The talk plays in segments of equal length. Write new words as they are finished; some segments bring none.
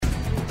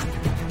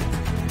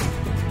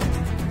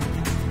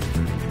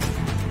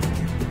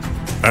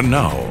And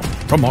now,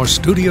 from our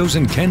studios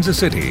in Kansas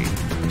City,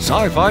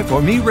 Sci-Fi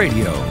for Me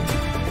Radio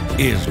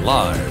is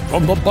live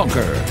from the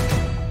bunker.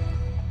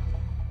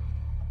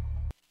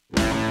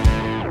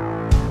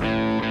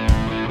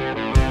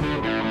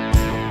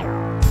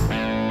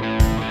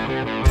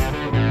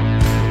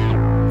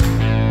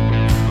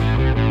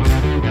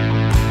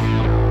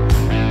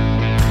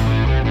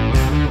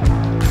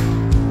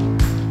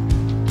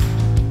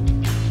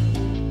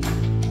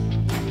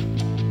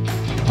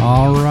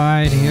 All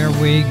right, here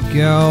we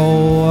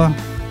go.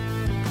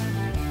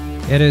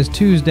 It is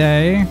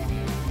Tuesday.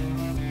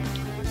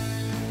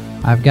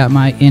 I've got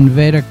my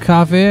Invader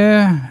coffee,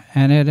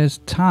 and it is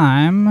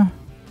time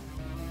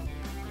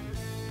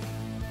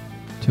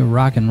to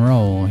rock and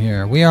roll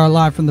here. We are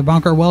live from the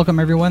bunker. Welcome,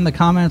 everyone. The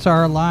comments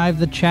are live.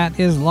 The chat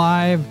is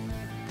live.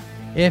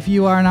 If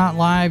you are not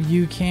live,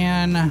 you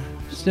can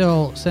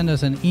still send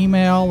us an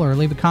email or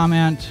leave a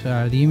comment.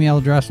 The email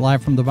address,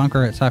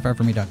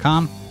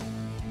 livefromthebunker@scififorme.com.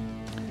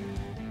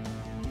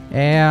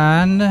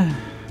 And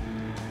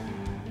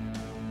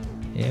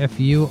if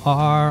you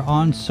are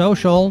on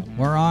social,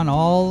 we're on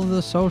all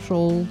the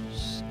social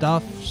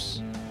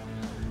stuffs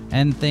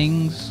and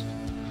things.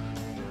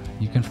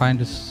 You can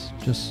find us,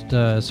 just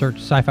search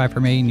Sci-Fi for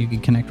Me, and you can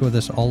connect with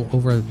us all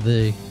over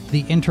the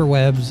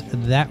interwebs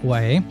that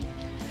way.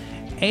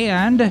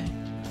 And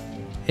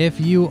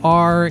if you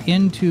are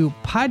into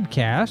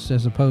podcasts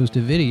as opposed to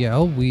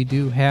video, we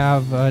do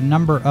have a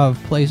number of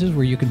places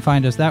where you can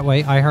find us that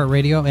way.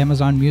 iHeartRadio,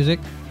 Amazon Music,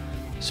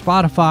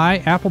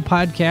 Spotify, Apple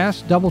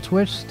Podcasts, Double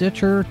Twitch,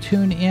 Stitcher,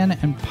 TuneIn,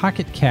 and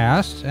Pocket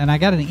Casts. And I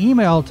got an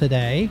email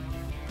today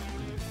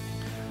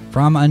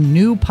from a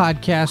new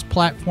podcast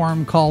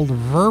platform called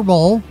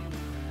Verbal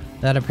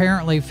that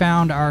apparently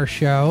found our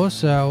show.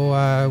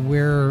 So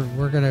we're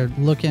going to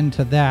look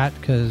into that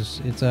because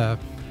it's I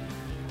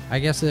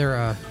guess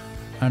they're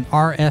an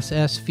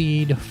RSS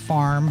feed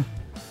farm.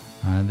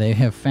 They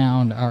have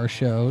found our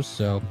shows,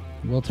 so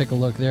we'll take a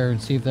look there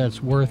and see if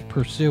that's worth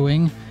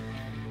pursuing.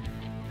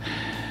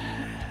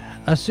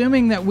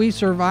 Assuming that we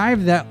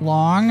survive that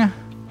long,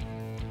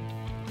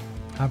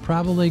 I'm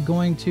probably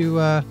going to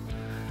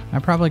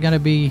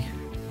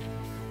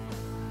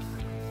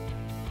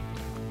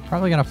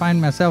find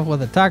myself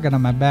with a target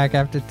on my back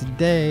after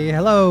today.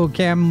 Hello,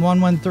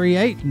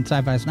 Cam1138 and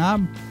Sci-Fi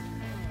Snob.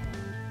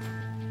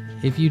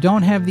 If you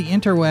don't have the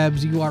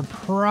interwebs, you are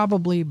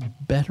probably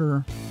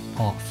better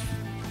off.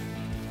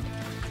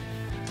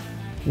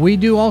 We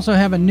do also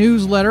have a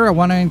newsletter. I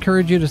want to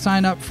encourage you to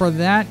sign up for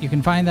that. You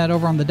can find that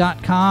over on the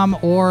 .com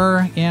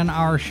or in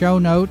our show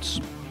notes.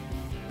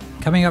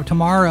 Coming up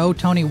tomorrow,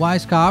 Tony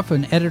Weiskopf,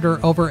 an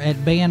editor over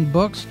at Banned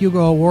Books,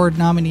 Hugo Award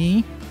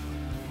nominee.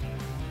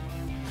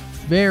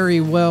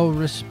 Very well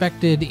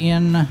respected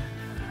in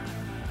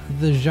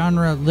the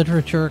genre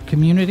literature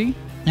community.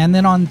 And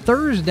then on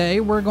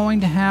Thursday, we're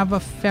going to have a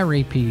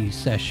Fairy Pea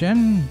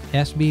session.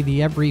 SB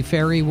the Every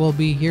Fairy will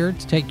be here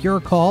to take your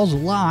calls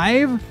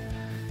live,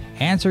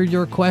 answer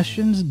your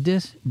questions,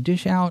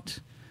 dish out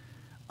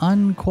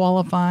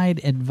unqualified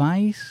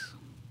advice.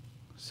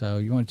 So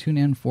you want to tune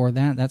in for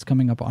that. That's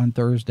coming up on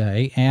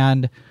Thursday.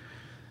 And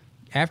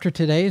after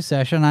today's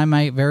session, I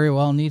might very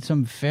well need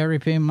some Fairy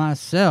Pea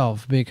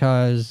myself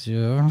because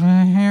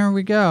here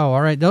we go.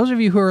 All right, those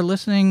of you who are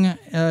listening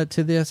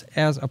to this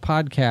as a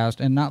podcast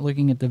and not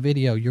looking at the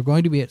video, you're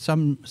going to be at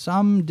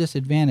some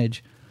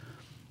disadvantage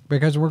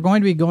because we're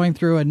going to be going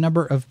through a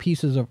number of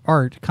pieces of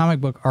art,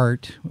 comic book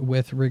art,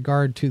 with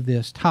regard to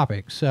this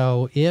topic.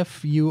 So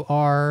if you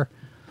are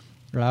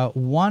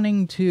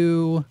wanting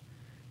to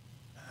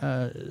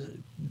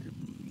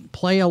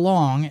play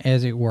along,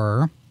 as it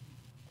were,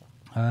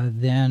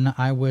 then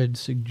I would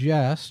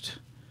suggest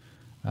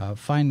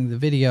finding the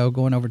video,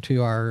 going over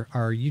to our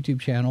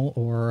YouTube channel,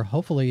 or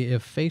hopefully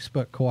if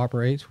Facebook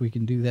cooperates, we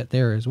can do that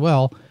there as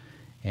well.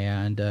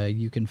 And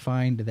you can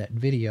find that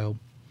video.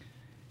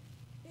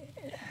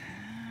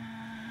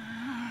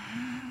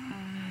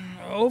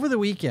 Over the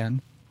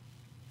weekend,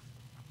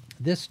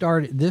 this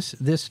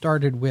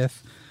started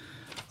with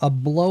a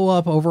blow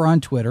up over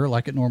on Twitter,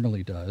 like it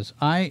normally does.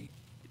 I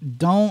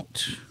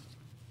don't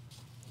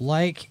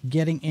like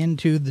getting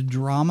into the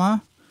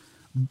drama,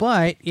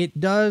 but it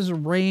does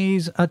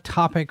raise a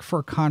topic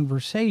for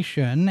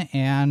conversation,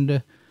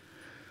 and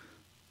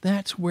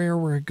that's where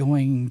we're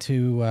going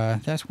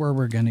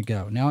to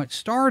go. Now, it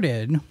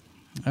started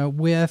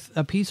with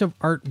a piece of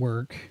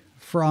artwork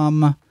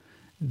from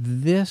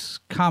this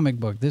comic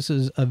book. This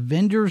is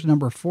Avengers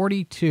number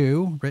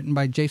 42, written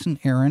by Jason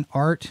Aaron,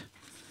 art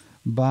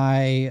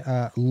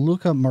by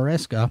Luca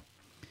Maresca.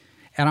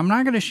 And I'm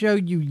not going to show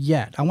you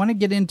yet. I want to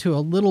get into a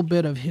little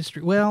bit of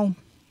history. Well,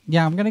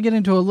 yeah, I'm going to get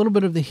into a little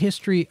bit of the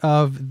history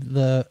of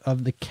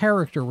the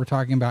character we're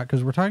talking about,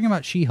 because we're talking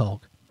about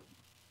She-Hulk,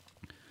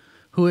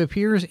 who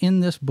appears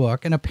in this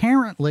book. And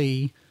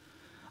apparently,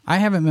 I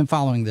haven't been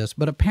following this,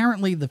 but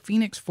apparently the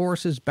Phoenix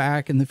Force is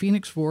back, and the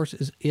Phoenix Force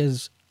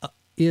is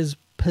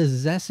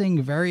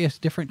possessing various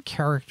different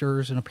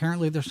characters, and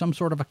apparently there's some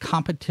sort of a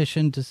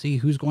competition to see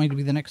who's going to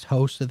be the next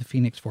host of the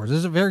Phoenix Force. This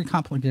is a very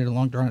complicated,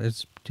 long drawn.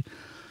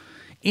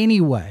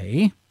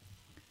 Anyway,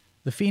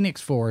 the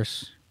Phoenix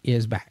Force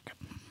is back.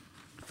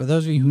 For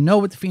those of you who know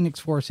what the Phoenix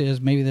Force is,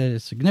 maybe that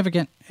is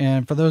significant.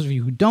 And for those of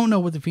you who don't know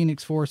what the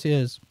Phoenix Force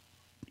is,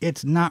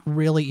 it's not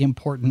really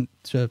important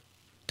to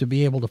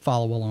be able to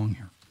follow along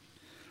here.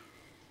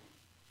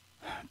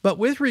 But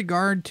with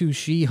regard to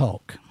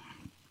She-Hulk,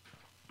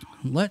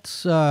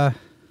 let's, I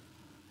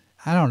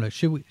don't know,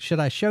 should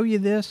I show you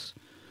this?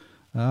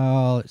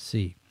 Let's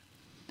see.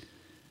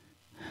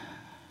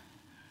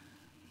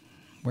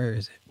 Where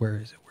is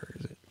it?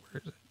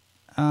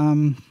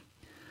 I'm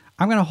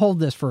going to hold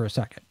this for a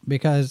second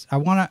because I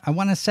want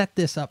to set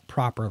this up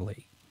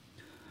properly.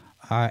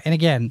 And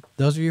again,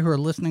 those of you who are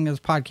listening to this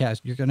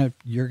podcast,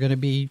 you're going to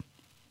be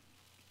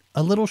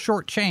a little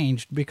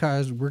shortchanged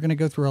because we're going to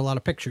go through a lot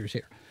of pictures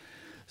here.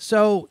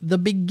 So the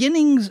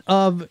beginnings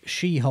of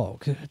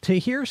She-Hulk, to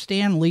hear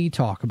Stan Lee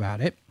talk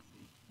about it,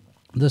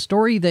 the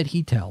story that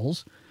he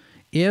tells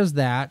is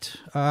that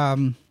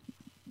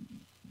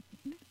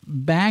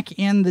back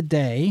in the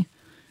day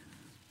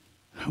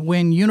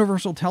when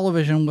Universal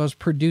Television was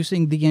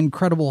producing The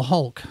Incredible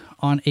Hulk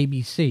on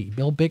ABC,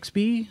 Bill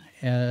Bixby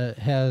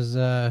has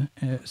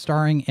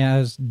starring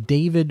as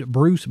David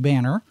Bruce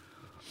Banner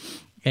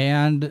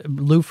and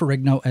Lou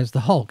Ferrigno as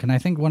the Hulk. And I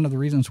think one of the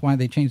reasons why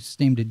they changed his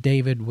name to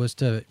David was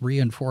to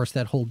reinforce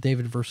that whole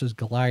David versus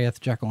Goliath,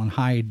 Jekyll and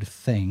Hyde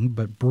thing.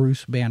 But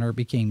Bruce Banner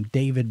became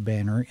David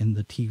Banner in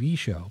the TV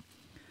show.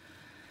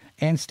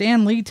 And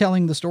Stan Lee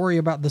telling the story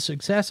about the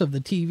success of the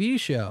TV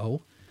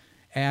show.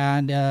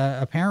 And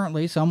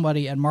apparently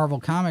somebody at Marvel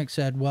Comics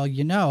said, well,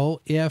 you know,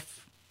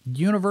 if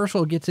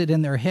Universal gets it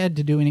in their head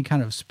to do any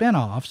kind of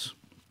spin-offs,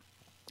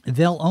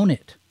 they'll own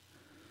it.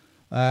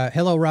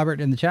 Hello,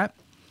 Robert, in the chat.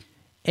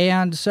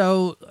 And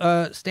so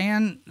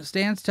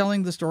Stan's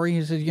telling the story.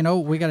 He says, you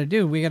know,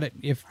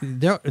 if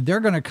they're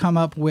going to come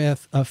up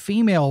with a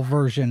female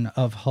version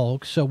of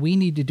Hulk, so we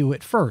need to do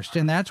it first.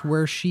 And that's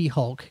where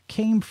She-Hulk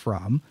came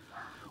from,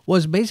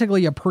 was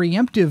basically a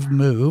preemptive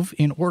move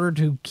in order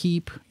to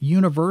keep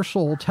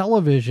Universal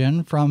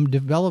Television from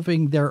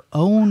developing their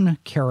own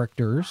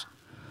characters.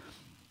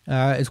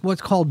 It's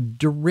what's called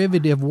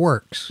derivative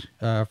works.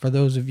 For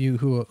those of you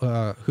who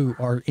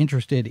are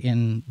interested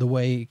in the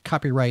way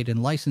copyright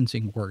and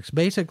licensing works,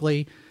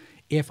 basically,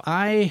 if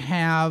I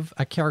have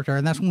a character,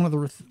 and that's one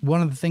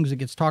of the things that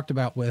gets talked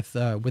about with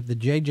the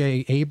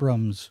J.J.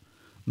 Abrams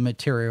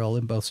material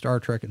in both Star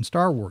Trek and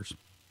Star Wars.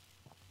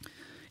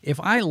 If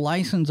I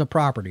license a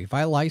property, if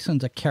I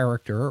license a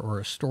character or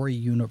a story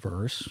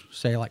universe,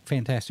 say like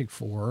Fantastic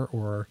Four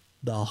or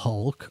the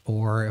Hulk,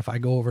 or if I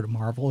go over to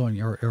Marvel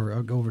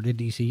or go over to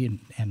DC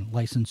and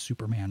license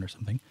Superman or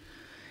something,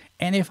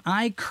 and if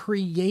I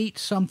create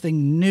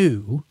something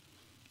new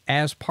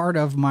as part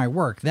of my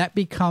work, that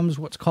becomes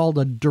what's called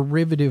a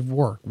derivative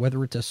work,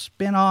 whether it's a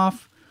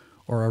spin-off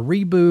or a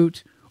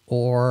reboot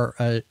or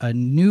a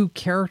new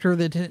character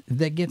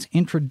that gets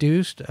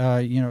introduced.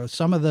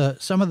 Some of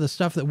the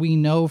stuff that we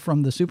know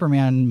from the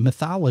Superman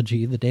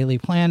mythology, the Daily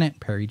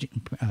Planet,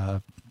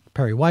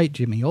 Perry White,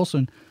 Jimmy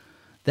Olsen,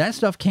 that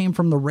stuff came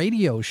from the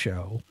radio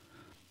show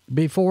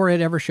before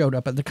it ever showed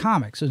up at the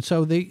comics. And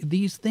so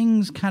these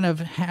things kind of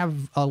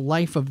have a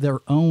life of their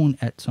own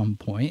at some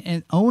point,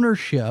 and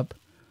ownership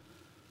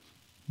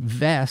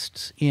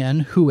vests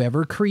in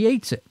whoever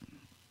creates it.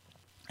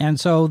 And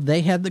so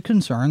they had the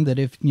concern that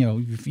if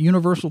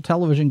Universal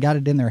Television got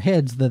it in their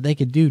heads that they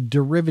could do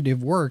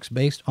derivative works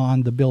based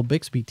on the Bill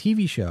Bixby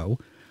TV show,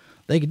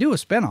 they could do a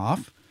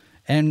spinoff.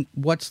 And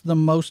what's the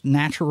most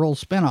natural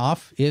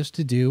spinoff is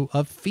to do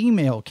a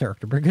female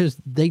character, because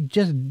they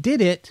just did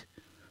it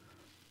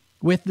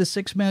with the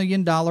 $6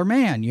 Million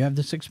Man. You have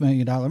the $6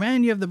 Million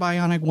Man, you have the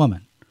Bionic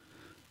Woman.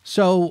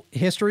 So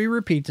history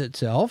repeats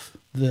itself.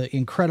 The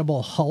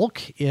Incredible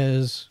Hulk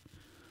is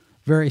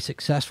very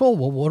successful.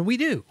 Well, what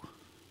do?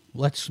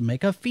 Let's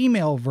make a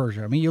female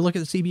version. I mean, you look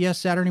at the CBS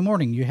Saturday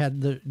Morning, you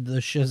had the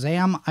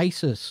Shazam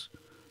ISIS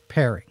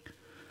pairing.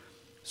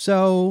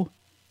 So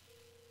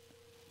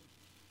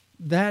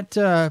that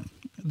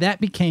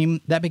became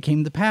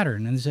the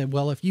pattern. And they said,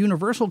 well, if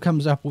Universal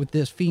comes up with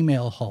this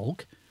female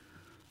Hulk,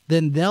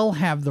 then they'll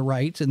have the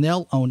rights and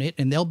they'll own it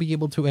and they'll be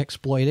able to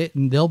exploit it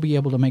and they'll be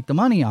able to make the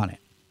money on it.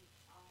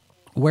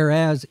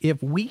 Whereas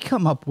if we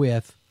come up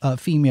with a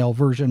female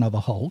version of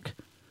a Hulk,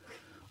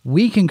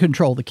 we can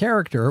control the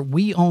character,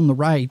 we own the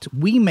rights,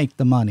 we make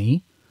the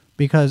money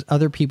because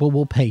other people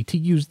will pay to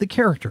use the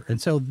character.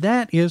 And so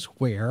that is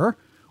where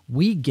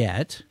we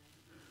get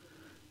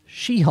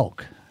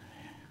She-Hulk,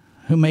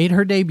 who made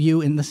her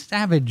debut in the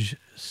Savage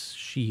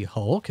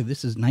She-Hulk.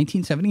 This is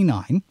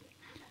 1979.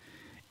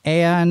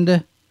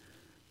 And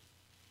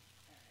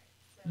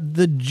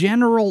the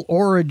general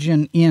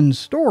origin in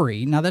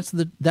story, now that's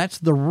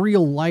the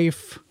real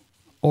life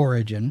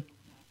origin.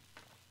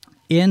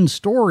 In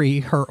story,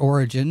 her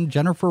origin,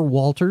 Jennifer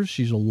Walters,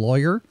 she's a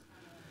lawyer,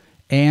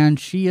 and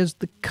she is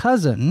the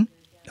cousin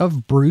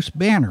of Bruce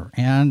Banner.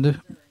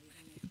 And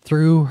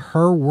through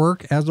her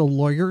work as a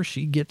lawyer,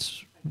 she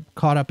gets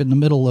caught up in the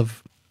middle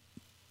of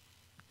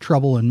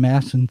trouble and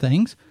mess and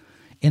things,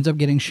 ends up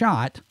getting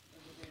shot.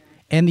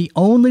 And the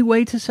only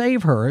way to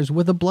save her is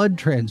with a blood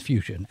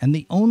transfusion. And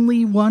the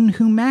only one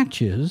who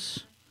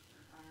matches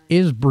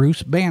is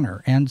Bruce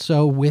Banner. And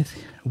so with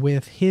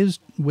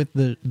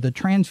the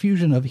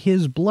transfusion of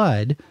his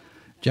blood,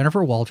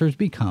 Jennifer Walters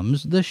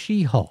becomes the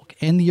She-Hulk.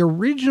 And the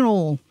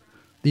original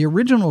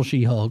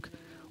She-Hulk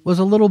was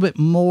a little bit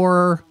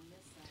more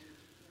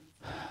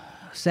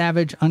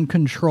savage,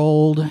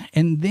 uncontrolled,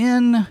 and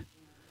then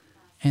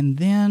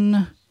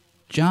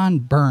John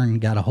Byrne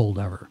got a hold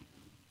of her.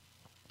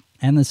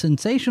 And the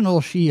sensational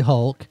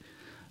She-Hulk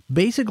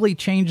basically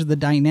changed the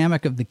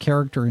dynamic of the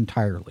character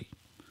entirely.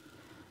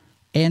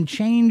 And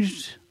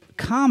changed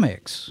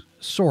comics,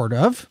 sort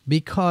of,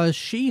 because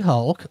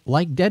She-Hulk,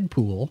 like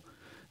Deadpool,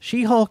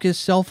 She-Hulk is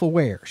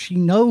self-aware. She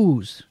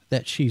knows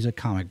that she's a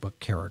comic book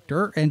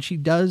character, and she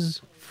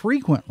does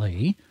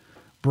frequently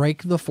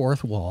break the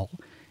fourth wall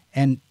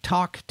and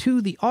talk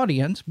to the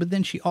audience, but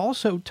then she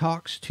also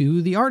talks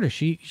to the artist.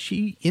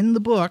 She in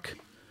the book,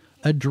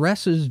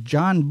 addresses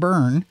John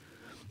Byrne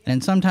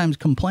and sometimes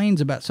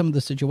complains about some of the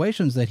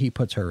situations that he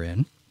puts her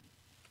in.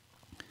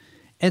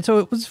 And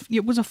so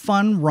it was a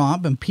fun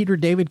romp, and Peter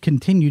David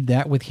continued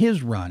that with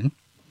his run.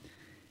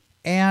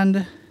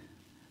 And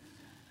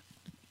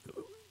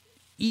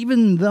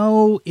even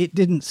though it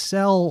didn't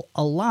sell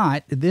a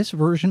lot, this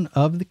version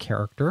of the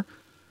character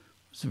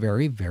was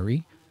very,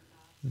 very,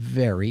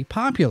 very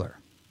popular.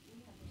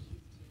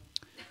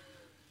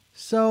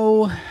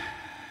 So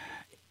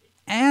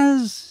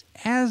as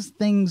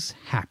things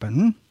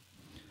happen,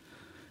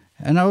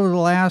 and over the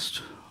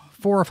last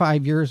 4 or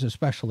 5 years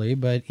especially,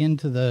 but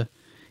into the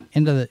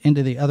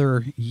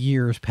other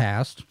years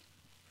past,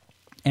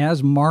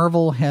 as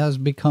Marvel has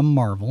become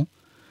Marvel,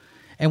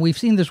 and we've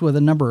seen this with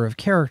a number of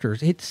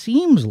characters, it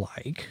seems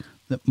like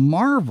that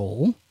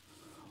Marvel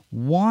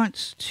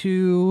wants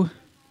to...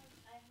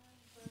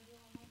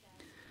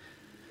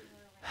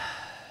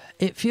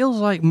 It feels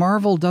like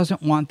Marvel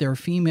doesn't want their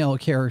female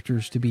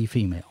characters to be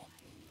female.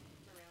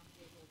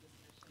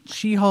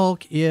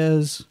 She-Hulk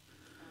is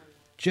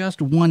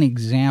just one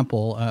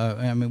example.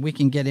 I mean, we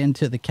can get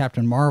into the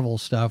Captain Marvel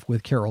stuff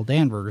with Carol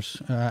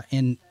Danvers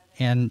and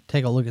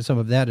take a look at some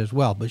of that as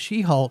well. But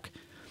She-Hulk,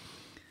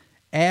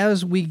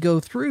 as we go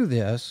through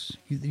this,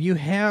 you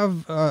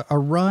have a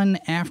run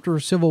after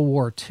Civil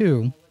War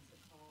II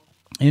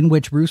in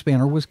which Bruce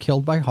Banner was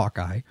killed by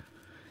Hawkeye.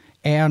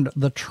 And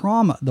the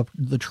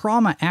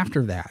trauma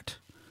after that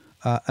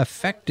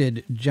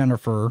affected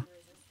Jennifer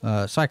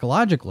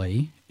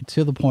psychologically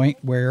to the point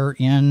where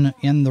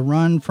in the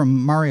run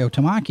from Mario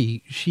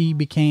Tamaki, she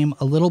became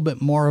a little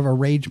bit more of a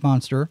rage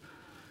monster.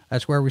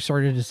 That's where we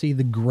started to see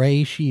the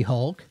gray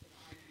She-Hulk.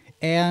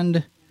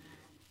 And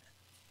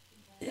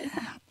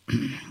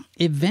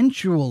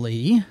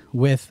eventually,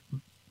 with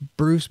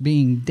Bruce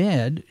being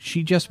dead,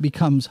 she just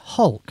becomes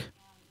Hulk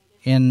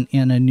in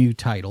a new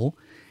title.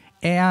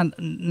 And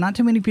not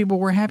too many people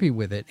were happy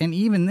with it. And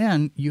even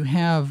then, you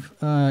have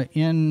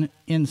in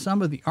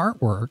some of the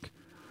artwork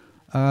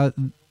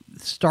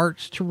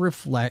starts to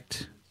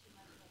reflect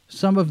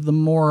some of the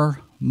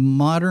more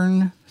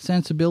modern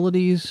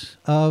sensibilities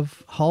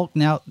of Hulk.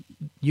 Now,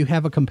 you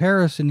have a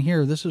comparison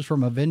here. This is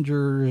from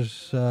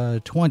Avengers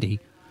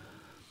 20,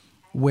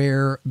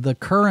 where the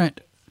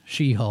current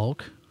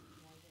She-Hulk,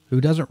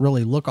 who doesn't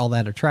really look all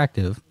that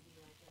attractive,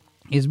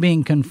 is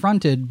being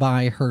confronted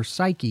by her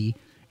psyche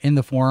in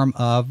the form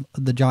of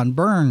the John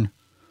Byrne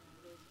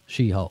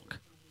She-Hulk.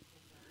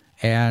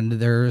 And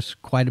there's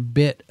quite a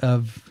bit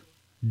of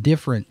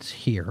difference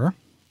here,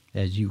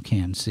 as you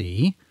can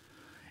see.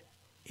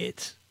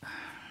 This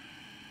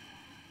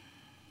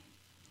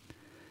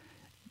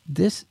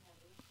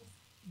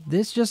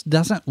just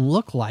doesn't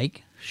look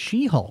like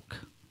She-Hulk.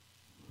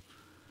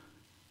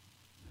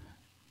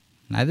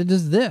 Neither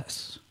does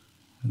this.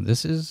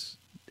 This is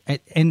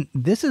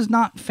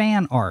not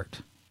fan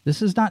art.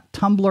 This is not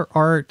Tumblr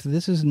art.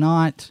 This is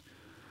not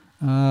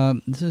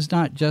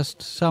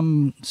just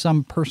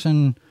some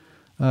person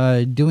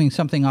doing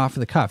something off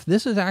the cuff.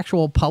 This is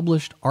actual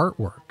published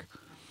artwork.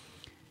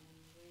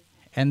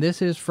 And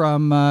this is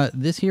from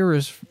this here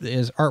is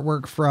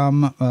artwork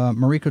from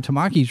Mariko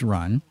Tamaki's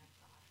run.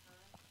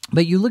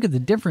 But you look at the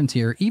difference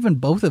here. Even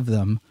both of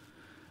them,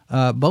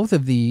 both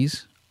of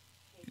these,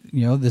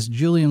 this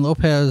Julian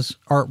Lopez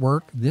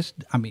artwork.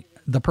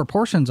 The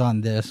proportions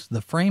on this,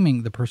 the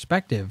framing, the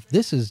perspective,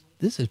 this is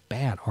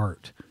bad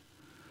art.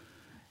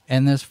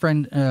 And this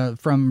friend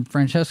from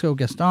Francesco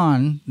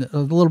Gaston, a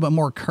little bit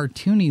more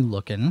cartoony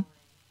looking.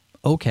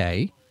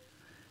 Okay.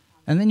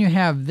 And then you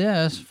have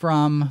this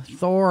from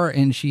Thor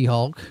and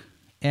She-Hulk.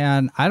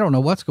 And I don't know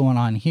what's going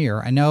on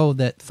here. I know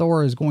that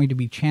Thor is going to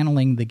be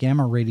channeling the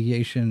gamma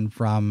radiation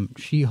from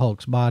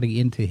She-Hulk's body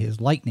into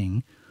his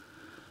lightning.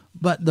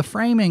 But the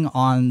framing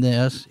on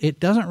this, it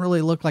doesn't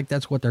really look like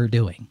that's what they're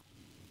doing.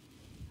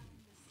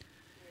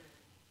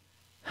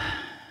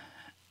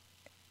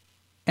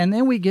 And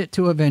then we get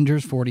to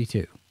Avengers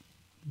 42,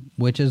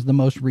 which is the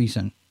most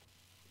recent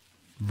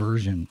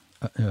version,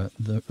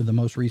 the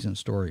most recent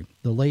story,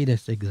 the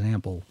latest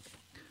example.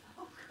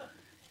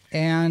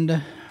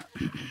 And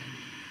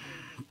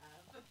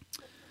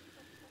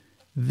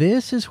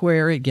This is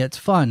where it gets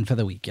fun for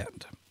the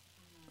weekend.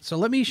 So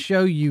let me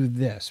show you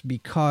this,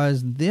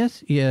 because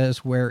this is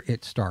where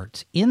it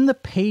starts. In the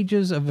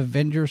pages of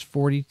Avengers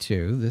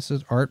 42, this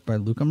is art by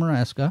Luca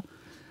Maresca.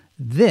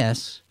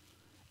 This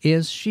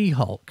is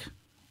She-Hulk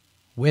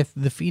with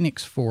the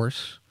Phoenix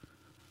Force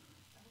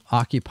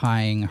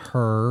occupying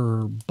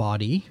her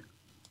body.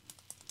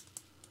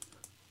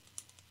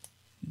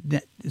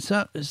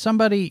 So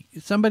somebody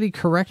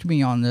correct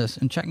me on this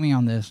and check me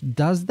on this.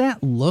 Does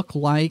that look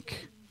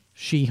like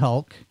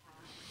She-Hulk?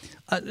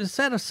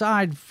 Set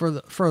aside for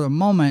the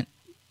moment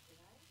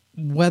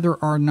whether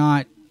or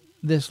not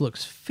this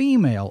looks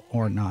female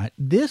or not.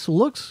 This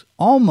looks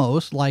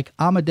almost like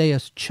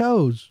Amadeus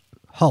Cho's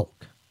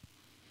Hulk,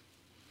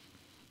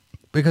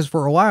 because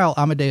for a while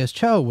Amadeus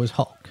Cho was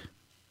Hulk.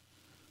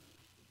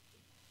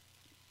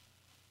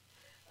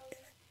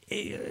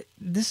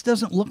 This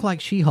doesn't look like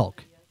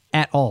She-Hulk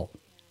at all.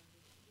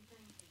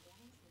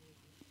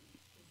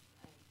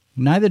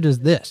 Neither does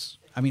this.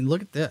 I mean,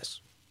 look at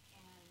this.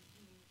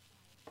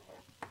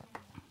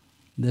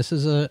 This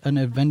is an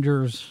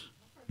Avengers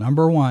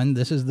 #1.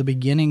 This is the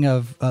beginning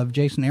of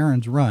Jason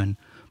Aaron's run.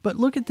 But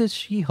look at this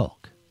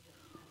She-Hulk.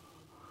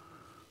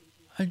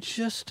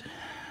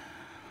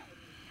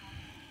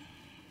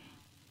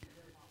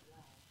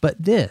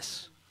 But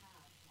this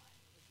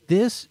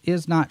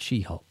is not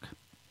She-Hulk.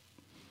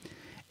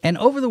 And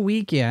over the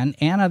weekend,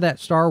 Anna, that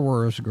Star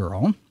Wars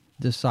girl,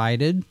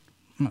 decided,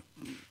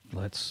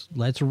 let's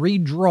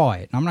redraw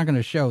it. I'm not going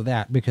to show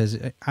that because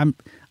I'm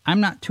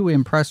not too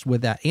impressed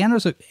with that.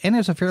 Anna's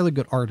a fairly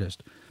good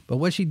artist, but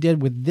what she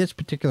did with this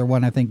particular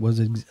one, I think,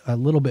 was a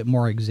little bit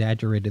more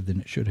exaggerated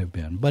than it should have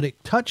been. But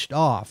it touched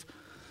off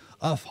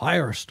a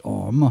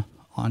firestorm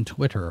on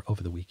Twitter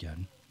over the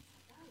weekend.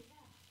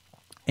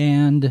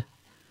 And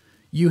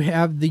you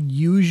have the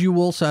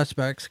usual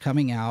suspects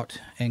coming out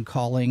and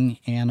calling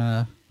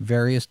Anna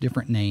various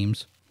different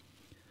names.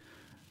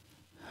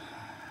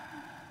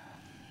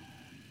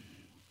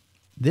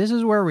 This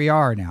is where we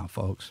are now,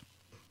 folks.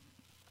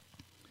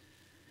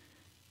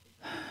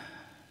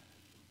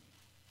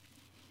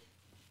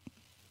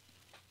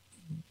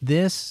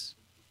 This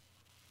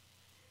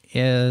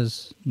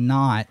is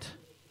not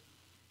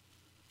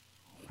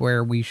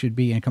where we should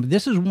be.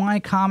 This is why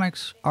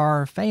comics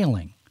are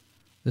failing.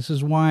 This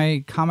is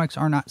why comics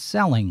are not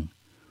selling.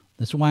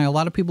 This is why a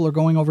lot of people are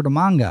going over to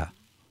manga.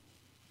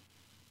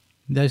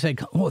 They say,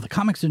 oh, the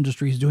comics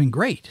industry is doing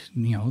great.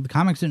 You know, the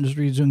comics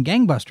industry is doing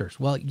gangbusters.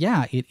 Well,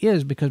 yeah, it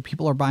is, because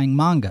people are buying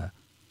manga.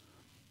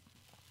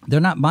 They're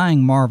not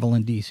buying Marvel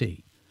and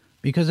DC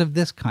because of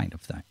this kind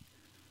of thing.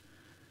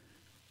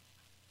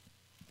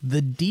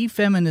 The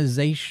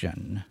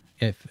defeminization,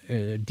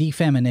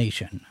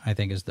 defemination, I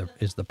think is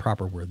the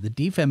proper word. The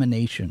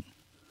defemination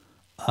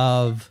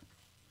of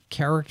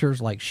characters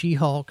like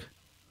She-Hulk,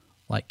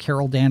 like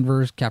Carol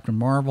Danvers, Captain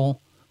Marvel,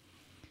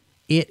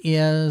 it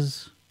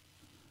is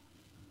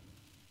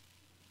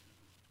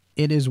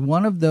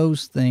one of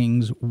those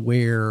things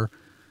where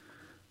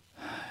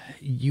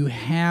you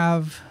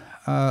have,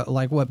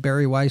 like what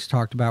Barry Weiss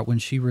talked about when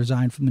she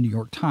resigned from the New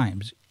York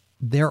Times.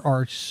 There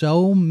are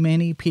so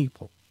many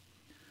people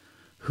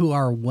who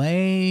are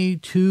way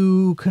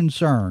too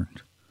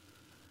concerned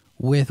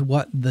with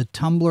what the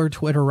Tumblr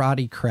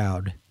Twitterati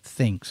crowd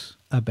thinks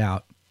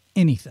about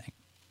anything.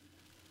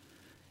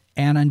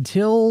 And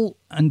until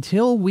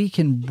we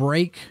can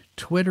break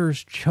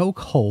Twitter's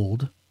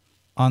chokehold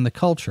on the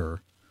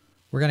culture,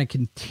 we're going to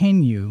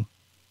continue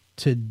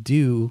to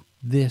do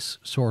this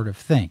sort of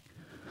thing.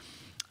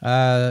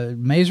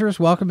 Mazers,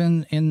 welcome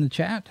in the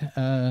chat.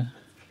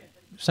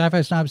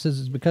 Sci-Fi Snob says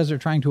it's because they're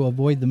trying to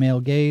avoid the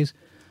male gaze.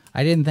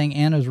 I didn't think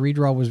Anna's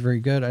redraw was very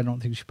good. I don't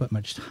think she put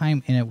much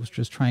time in it. Was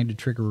just trying to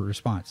trigger a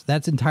response.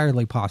 That's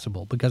entirely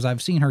possible because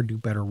I've seen her do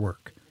better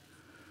work.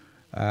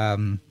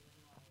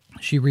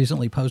 She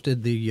recently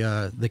posted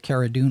the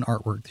Cara Dune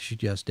artwork that she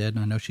just did,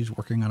 and I know she's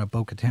working on a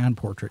Bo-Katan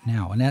portrait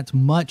now, and that's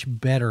much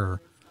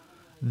better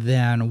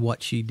than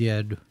what she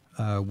did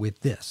with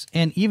this.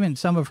 And even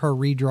some of her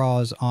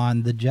redraws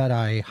on the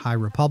Jedi High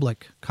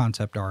Republic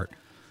concept art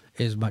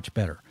is much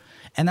better.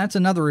 And that's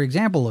another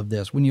example of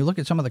this. When you look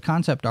at some of the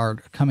concept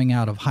art coming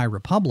out of High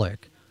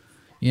Republic,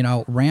 you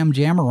know, Ram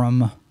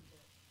Jamaram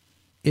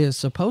is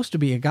supposed to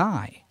be a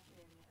guy.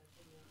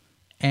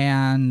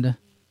 And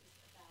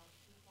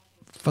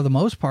for the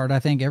most part, I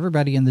think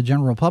everybody in the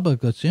general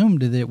public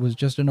assumed that it was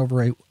just an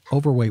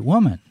overweight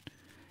woman.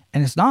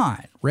 And it's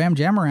not. Ram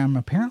Jamaram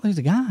apparently is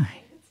a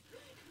guy.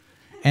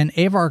 And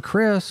Avar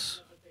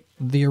Chris,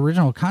 the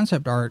original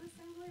concept art,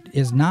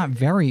 is not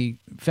very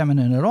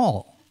feminine at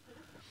all.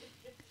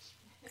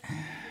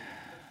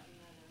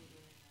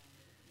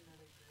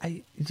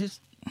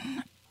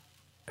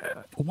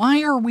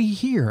 Why are we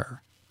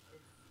here?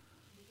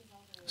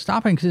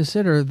 Stop and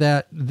consider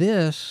that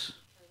this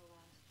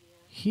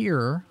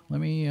here, let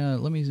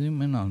me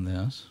zoom in on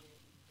this.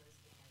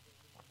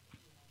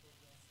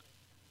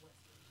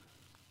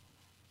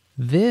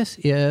 This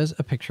is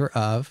a picture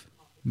of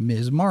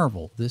Ms.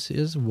 Marvel. This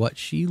is what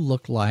she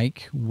looked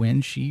like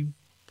when she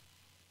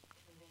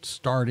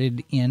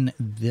started in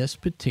this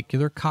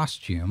particular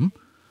costume.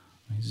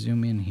 Let me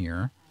zoom in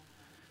here.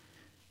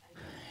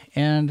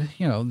 And,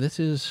 you know, this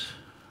is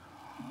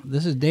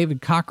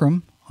David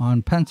Cockrum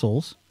on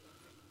pencils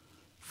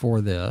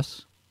for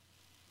this.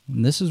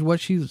 And this is what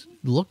she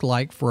looked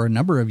like for a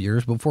number of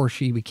years before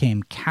she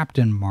became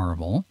Captain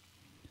Marvel.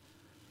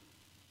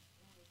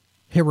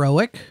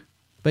 Heroic,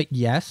 but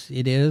yes,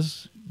 it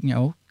is, you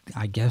know,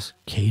 I guess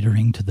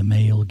catering to the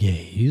male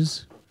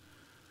gaze.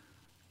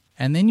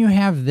 And then you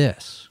have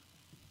this.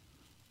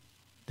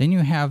 Then you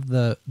have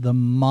the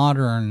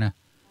modern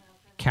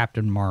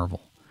Captain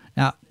Marvel.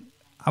 Now,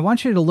 I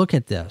want you to look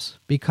at this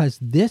because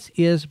this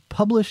is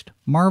published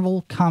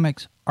Marvel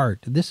Comics art.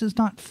 This is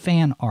not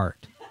fan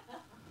art.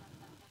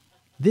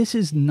 This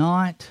is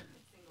not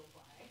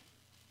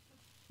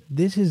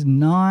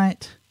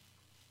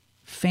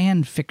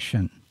fan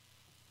fiction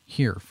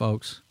here,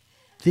 folks.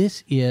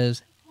 This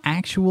is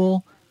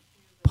actual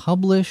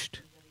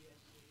published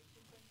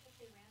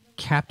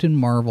Captain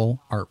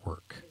Marvel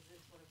artwork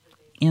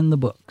in the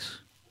books.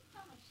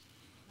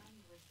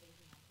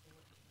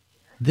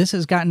 This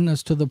has gotten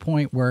us to the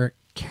point where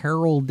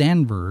Carol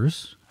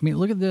Danvers, I mean,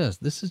 look at this.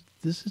 This is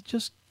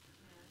just,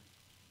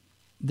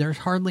 there's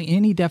hardly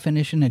any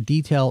definition of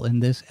detail in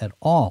this at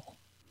all.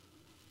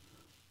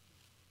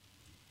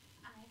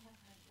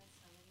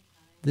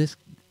 This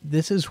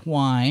is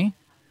why,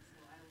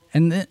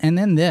 and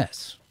then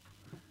this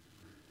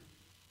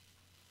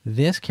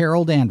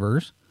Carol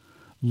Danvers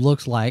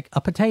looks like a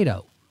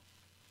potato.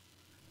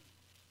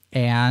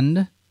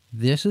 And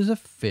this is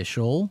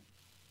official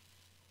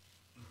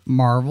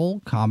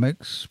Marvel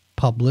Comics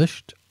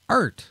published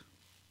art.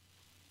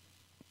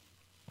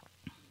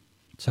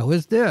 So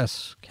is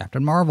this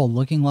Captain Marvel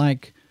looking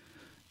like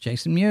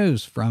Jason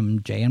Mewes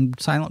from Jay and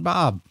Silent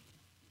Bob.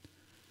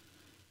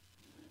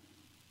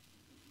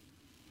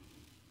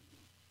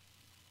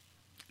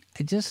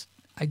 I just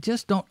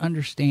don't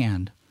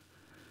understand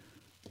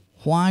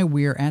why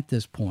we're at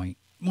this point.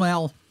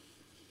 Well,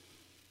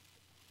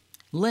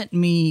 let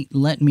me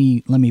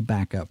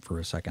back up for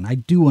a second. I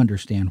do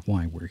understand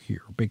why we're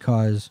here,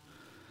 because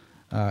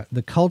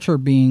the culture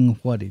being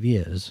what it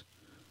is,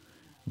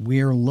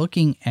 we're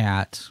looking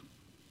at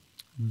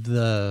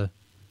the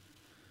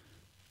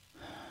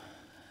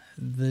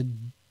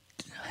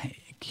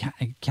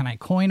can I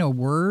coin a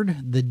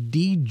word? The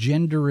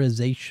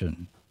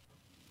degenderization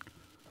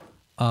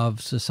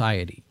of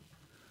society.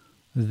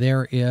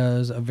 There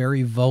is a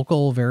very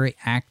vocal, very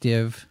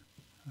active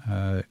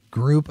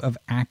group of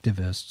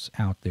activists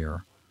out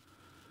there.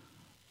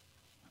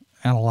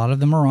 And a lot of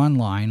them are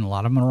online. A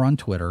lot of them are on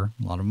Twitter.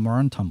 A lot of them are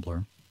on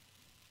Tumblr.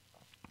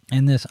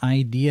 And this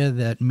idea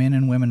that men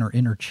and women are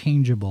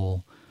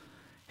interchangeable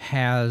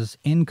has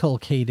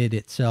inculcated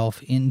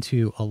itself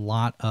into a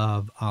lot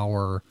of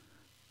our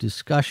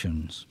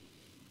discussions.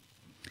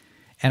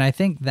 And I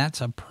think that's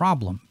a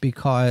problem,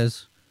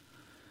 because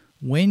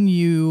when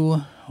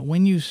you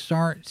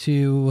start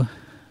to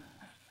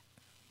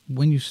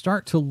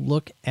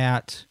look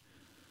at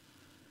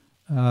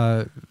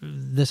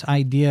this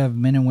idea of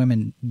men and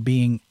women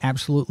being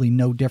absolutely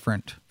no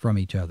different from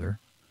each other,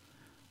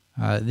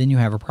 then you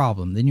have a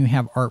problem. Then you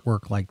have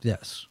artwork like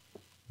this,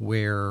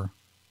 where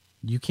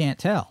you can't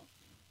tell.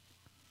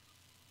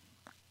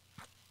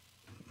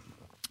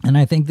 And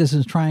I think this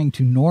is trying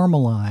to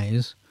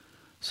normalize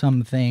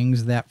some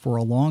things that for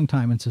a long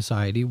time in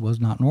society was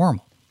not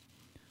normal.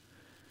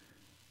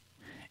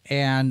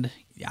 And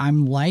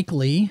I'm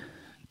likely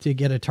to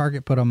get a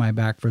target put on my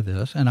back for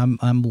this, and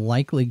I'm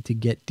likely to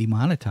get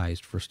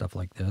demonetized for stuff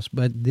like this,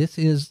 but this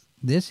is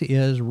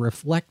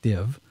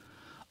reflective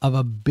of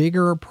a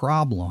bigger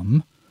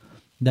problem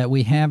that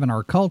we have in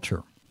our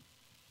culture,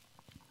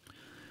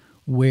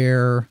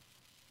 where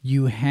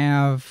you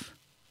have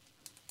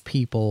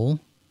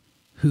people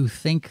who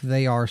think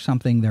they are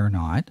something they're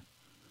not,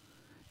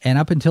 and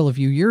up until a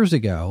few years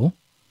ago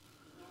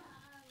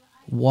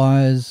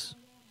was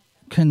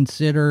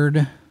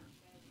considered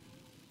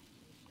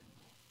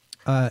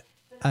a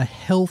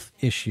health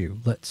issue,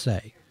 let's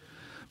say.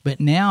 But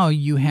now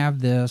you have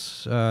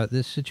this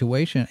this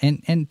situation,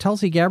 and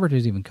Tulsi Gabbard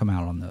has even come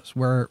out on this,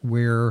 where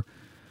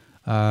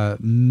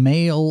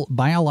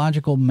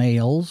biological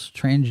males,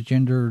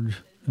 transgendered,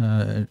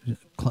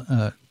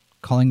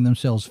 calling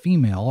themselves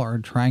female, are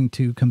trying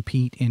to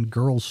compete in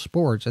girls'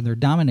 sports, and they're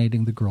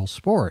dominating the girls'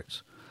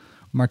 sports.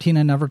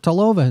 Martina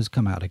Navratilova has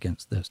come out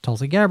against this.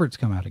 Tulsi Gabbard's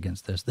come out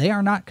against this. They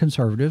are not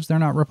conservatives. They're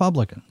not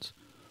Republicans.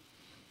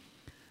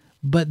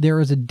 But there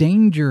is a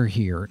danger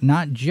here,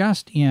 not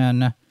just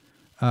in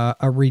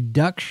a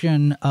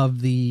reduction of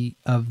the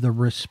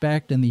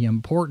respect and the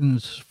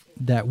importance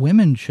that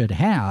women should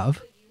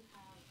have,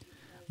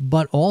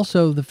 but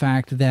also the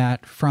fact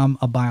that from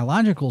a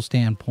biological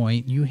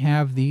standpoint, you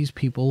have these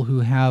people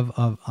who have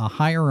a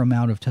higher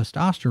amount of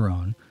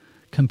testosterone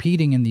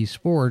competing in these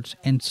sports,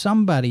 and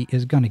somebody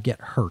is going to get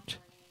hurt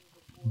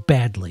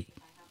badly.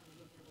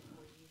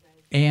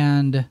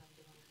 And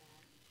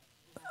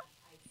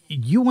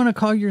you want to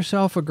call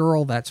yourself a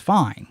girl, that's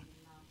fine.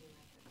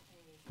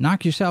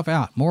 Knock yourself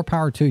out. More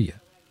power to you.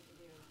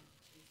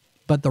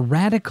 But the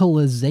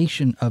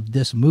radicalization of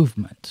this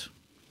movement,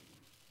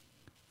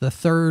 the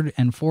third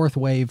and fourth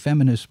wave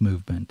feminist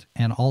movement,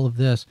 and all of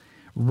this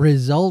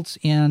results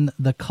in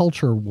the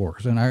culture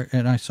wars. And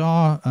I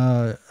saw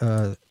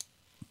a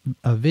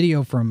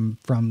video from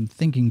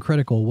Thinking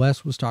Critical.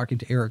 Wes was talking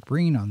to Eric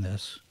Breen on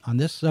this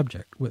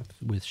subject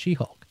with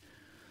She-Hulk.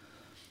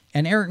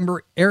 And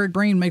Eric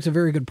Breen makes a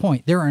very good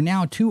point. There are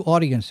now two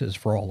audiences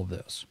for all of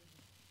this.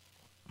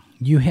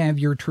 You have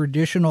your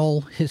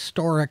traditional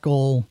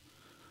historical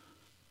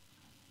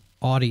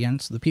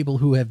audience, the people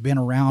who have been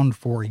around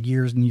for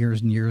years and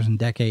years and years and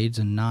decades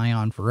and nigh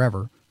on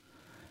forever.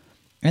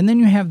 And then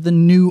you have the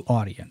new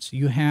audience.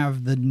 You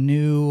have the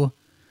new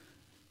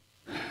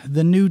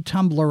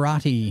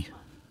Tumblrati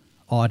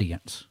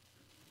audience.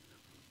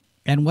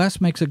 And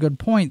Wes makes a good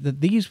point that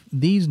these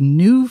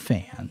new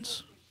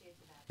fans,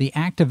 the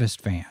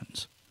activist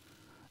fans,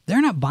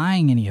 they're not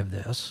buying any of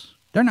this.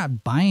 They're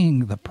not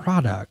buying the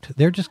product.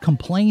 They're just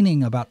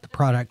complaining about the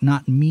product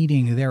not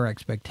meeting their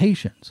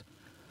expectations.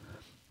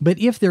 But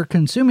if they're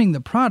consuming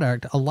the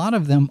product, a lot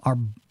of them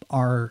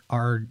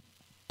are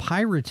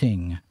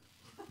pirating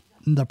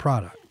the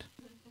product.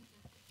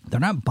 They're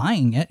not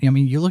buying it. I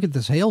mean, you look at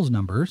the sales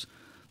numbers.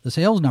 The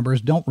sales numbers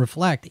don't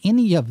reflect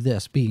any of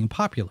this being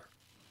popular.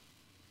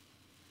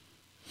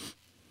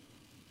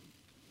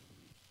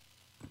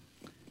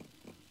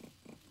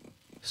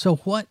 So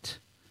what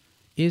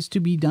is to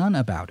be done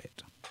about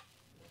it?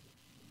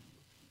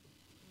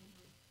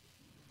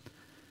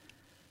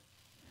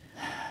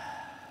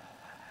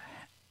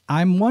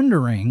 I'm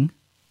wondering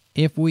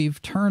if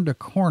we've turned a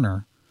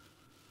corner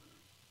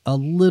a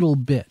little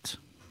bit,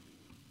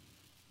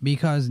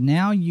 because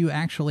now you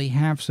actually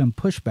have some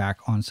pushback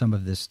on some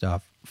of this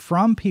stuff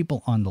from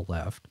people on the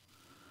left,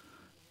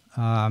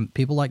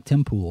 people like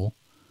Tim Pool.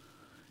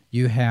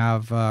 You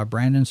have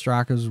Brandon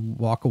Straka's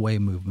Walk Away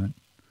movement,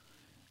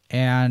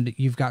 and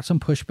you've got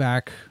some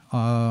pushback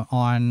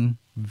on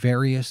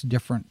various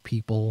different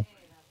people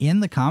in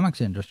the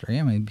comics industry.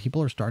 I mean,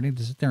 people are starting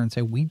to sit there and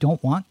say, we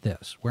don't want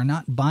this. We're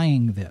not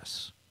buying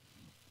this.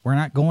 We're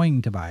not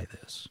going to buy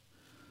this.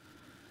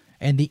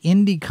 And the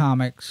indie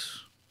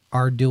comics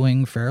are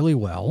doing fairly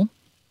well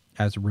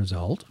as a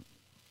result.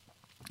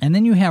 And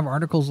then you have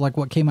articles like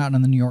what came out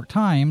in the New York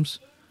Times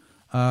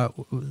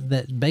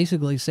that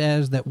basically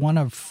says that one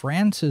of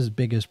France's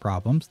biggest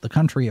problems, the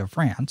country of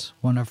France,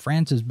 one of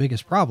France's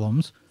biggest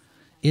problems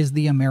is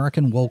the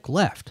American woke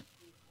left.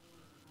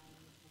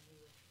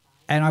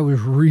 And I was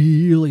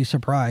really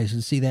surprised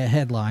to see that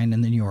headline in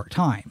the New York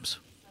Times.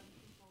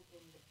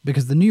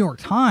 Because the New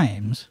York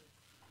Times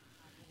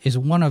is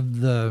one of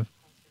the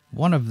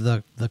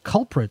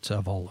culprits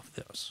of all of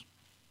this.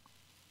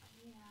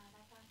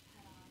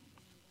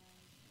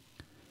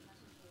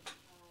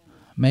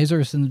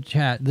 Mazur's in the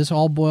chat. This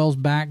all boils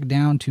back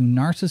down to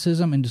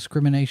narcissism and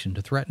discrimination,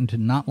 to threaten to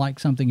not like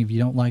something if you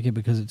don't like it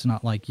because it's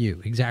not like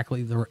you.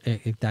 Exactly.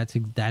 That's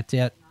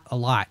it. A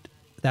lot.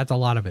 That's a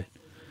lot of it.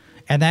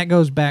 And that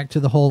goes back to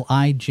the whole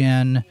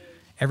iGen.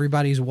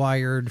 Everybody's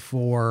wired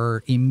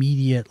for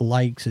immediate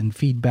likes and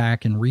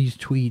feedback and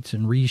retweets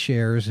and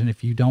reshares. And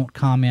if you don't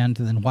comment,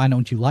 then why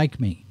don't you like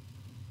me?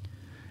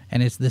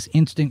 And it's this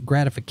instant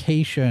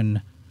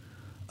gratification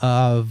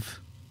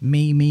of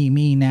me,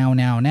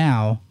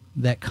 now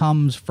that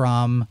comes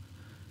from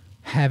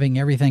having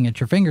everything at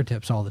your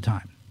fingertips all the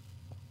time.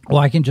 Well,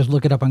 I can just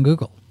look it up on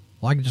Google.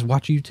 Well, I can just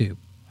watch YouTube.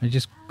 I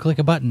just click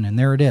a button and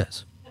there it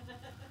is.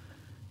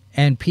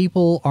 And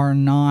people are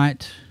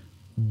not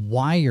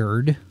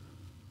wired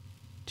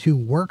to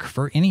work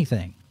for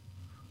anything.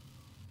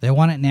 They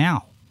want it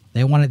now.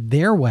 They want it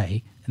their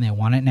way, and they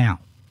want it now.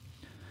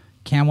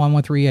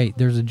 Cam1138,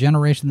 there's a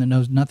generation that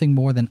knows nothing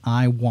more than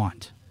I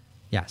want.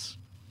 Yes.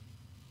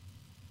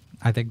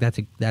 I think that's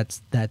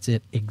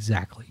it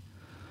exactly.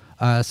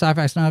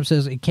 Sci-Fi Snob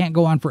says, it can't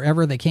go on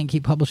forever. They can't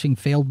keep publishing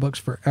failed books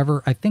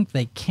forever. I think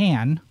they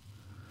can,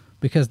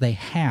 because they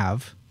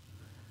have.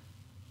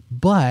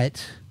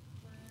 But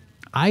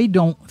I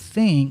don't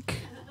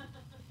think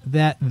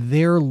that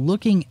they're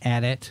looking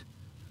at it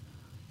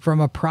from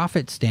a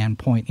profit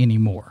standpoint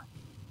anymore.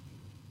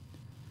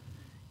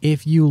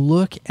 If you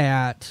look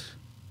at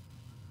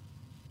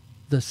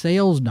the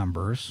sales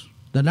numbers,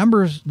 the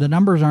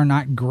numbers are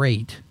not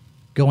great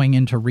going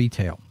into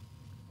retail.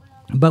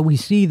 But we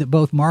see that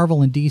both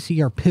Marvel and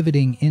DC are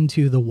pivoting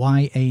into the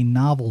YA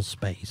novel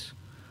space.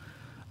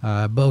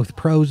 Both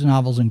prose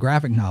novels and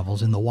graphic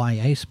novels in the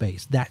YA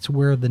space. That's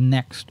where the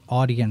next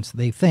audience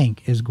they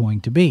think is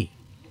going to be.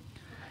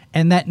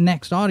 And that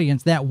next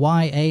audience, that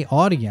YA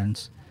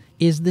audience,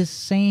 is this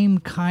same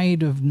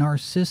kind of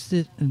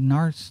narcissistic,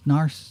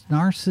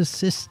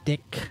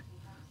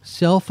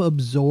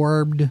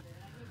 self-absorbed,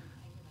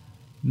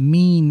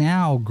 me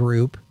now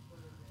group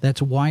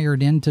that's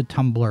wired into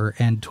Tumblr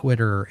and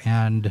Twitter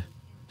and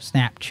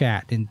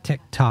Snapchat and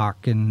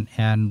TikTok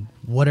and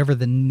whatever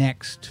the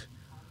next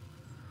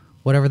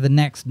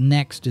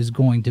is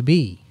going to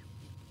be.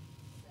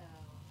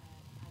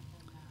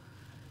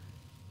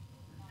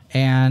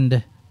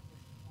 And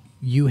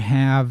you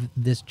have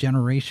this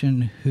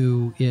generation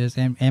who is,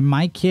 and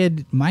my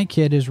kid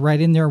is right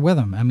in there with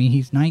him. I mean,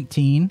 he's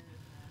 19,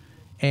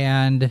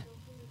 and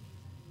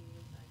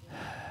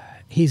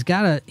he's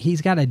got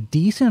a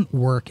decent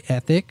work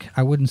ethic.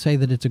 I wouldn't say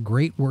that it's a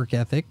great work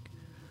ethic,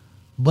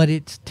 but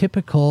it's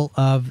typical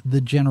of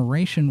the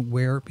generation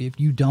where if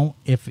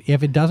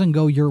it doesn't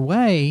go your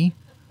way,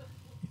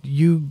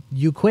 you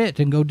quit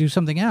and go do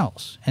something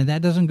else. And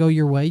that doesn't go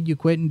your way, you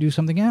quit and do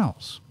something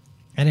else.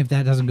 And if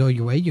that doesn't go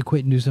your way, you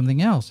quit and do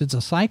something else. It's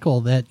a cycle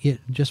that it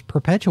just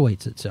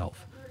perpetuates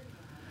itself.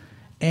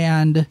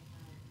 And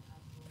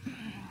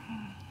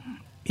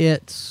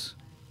it's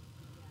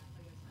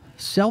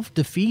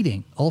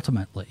self-defeating,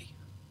 ultimately.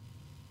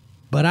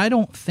 But I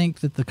don't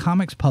think that the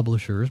comics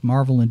publishers,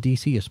 Marvel and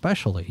DC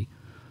especially,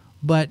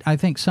 but I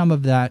think some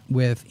of that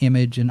with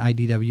Image and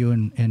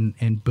IDW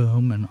and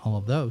Boom and all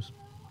of those,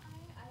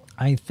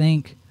 I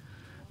think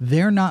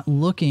they're not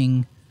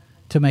looking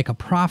to make a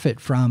profit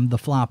from the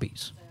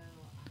floppies.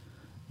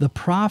 The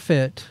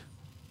profit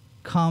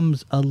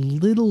comes a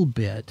little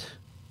bit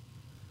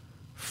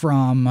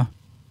from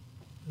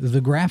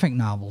the graphic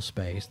novel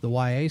space, the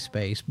YA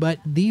space, but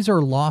these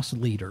are loss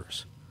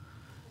leaders.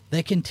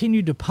 They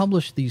continue to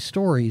publish these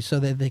stories so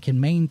that they can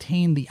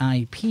maintain the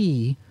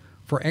IP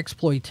for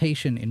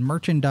exploitation in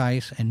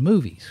merchandise and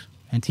movies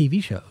and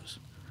TV shows.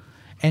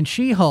 And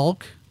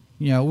She-Hulk,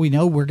 we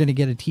know we're going to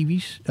get a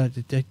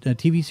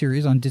TV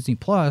series on Disney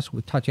Plus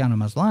with Tatiana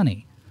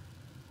Maslany.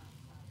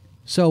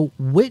 So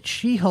which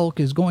She-Hulk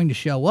is going to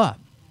show up?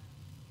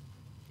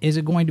 Is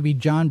it going to be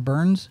John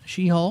Byrne's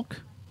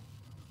She-Hulk?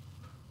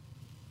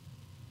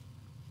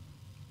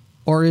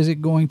 Or is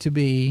it going to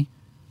be,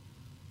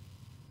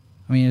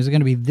 is it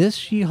going to be this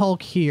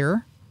She-Hulk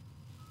here?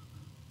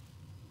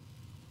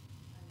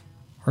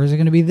 Or is it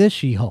going to be this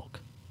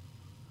She-Hulk?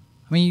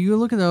 You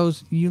look at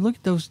those,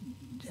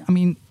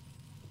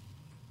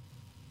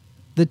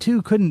 the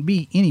two couldn't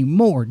be any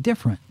more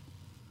different.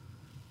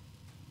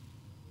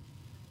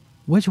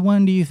 Which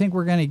one do you think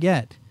we're going to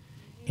get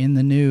in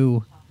the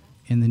new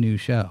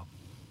show?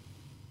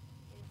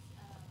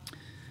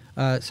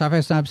 Sci-Fi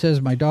Snob says,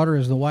 my daughter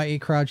is the YA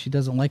crowd. She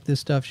doesn't like this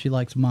stuff. She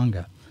likes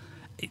manga.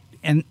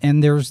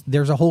 And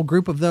there's a whole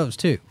group of those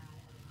too.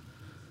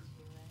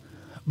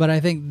 But I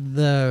think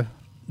the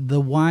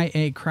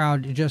YA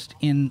crowd, just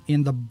in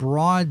the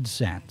broad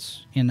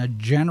sense, in a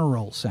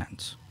general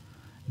sense,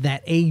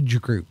 that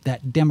age group,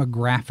 that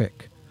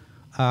demographic,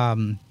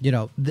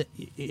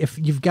 if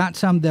you've got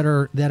some that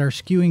are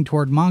skewing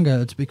toward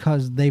manga, it's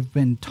because they've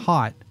been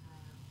taught,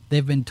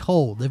 they've been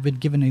told, they've been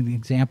given an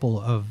example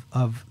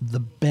of the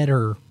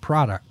better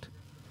product.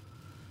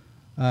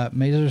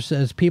 Mazer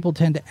says, people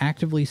tend to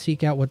actively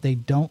seek out what they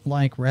don't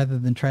like rather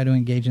than try to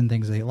engage in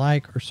things they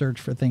like or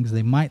search for things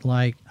they might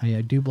like.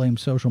 I do blame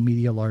social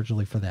media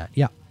largely for that.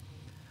 Yeah.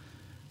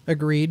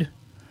 Agreed.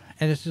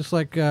 And it's just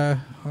like,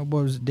 what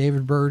was it,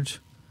 David Burge?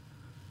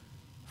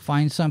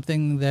 Find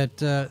something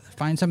that's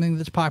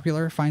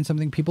popular, find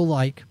something people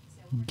like,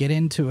 get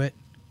into it,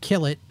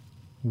 kill it,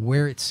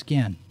 wear its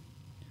skin.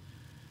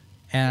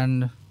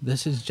 And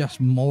this is just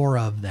more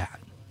of that,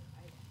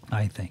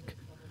 I think.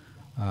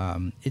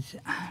 I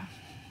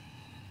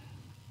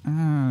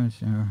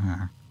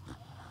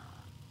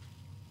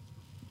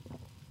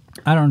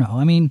don't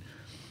know.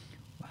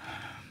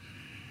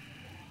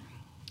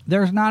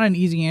 There's not an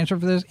easy answer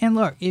for this. And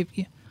look,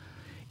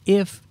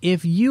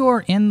 if you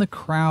are in the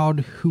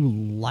crowd who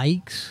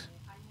likes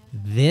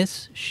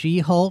this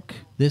She-Hulk,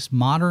 this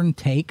modern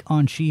take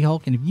on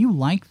She-Hulk, and if you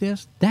like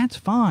this, that's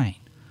fine.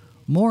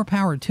 More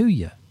power to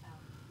you.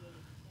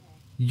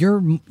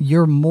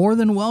 You're more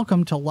than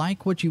welcome to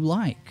like what you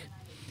like.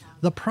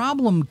 The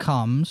problem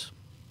comes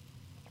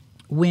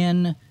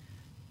when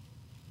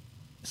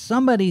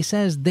somebody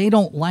says they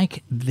don't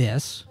like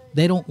this,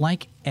 they don't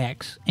like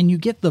X, and you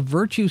get the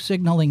virtue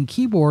signaling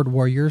keyboard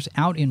warriors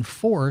out in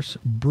force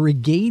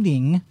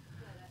brigading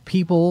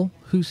people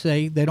who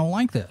say they don't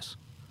like this.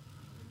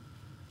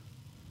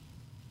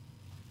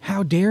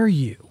 How dare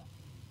you?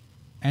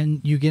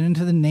 And you get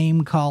into the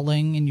name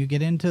calling, and you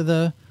get into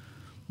the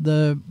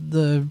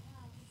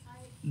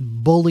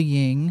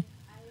bullying.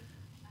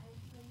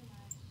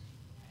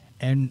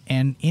 And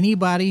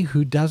anybody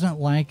who doesn't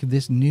like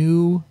this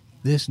new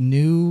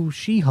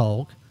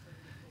She-Hulk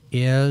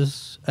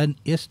is an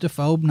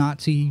istophobe,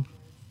 Nazi,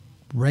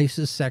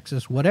 racist,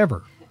 sexist,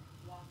 whatever.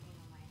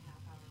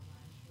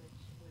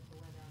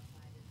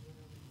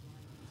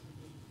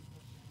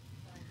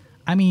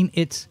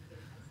 It's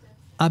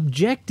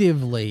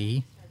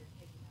objectively,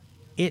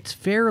 it's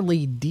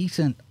fairly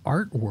decent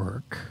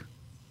artwork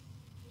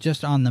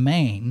just on the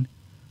main,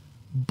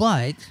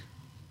 but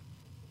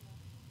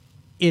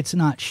it's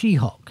not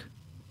She-Hulk.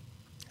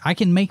 I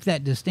can make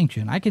that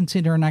distinction. I can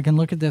sit here and I can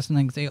look at this and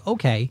I can say,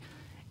 okay,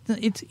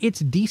 it's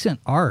decent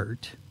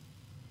art.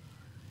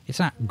 It's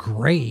not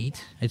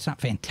great. It's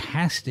not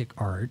fantastic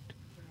art.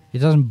 It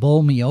doesn't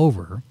bowl me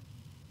over.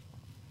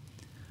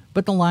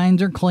 But the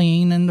lines are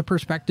clean and the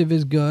perspective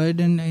is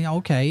good, and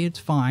okay, it's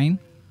fine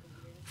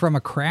from a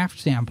craft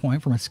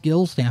standpoint, from a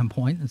skill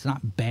standpoint, it's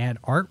not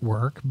bad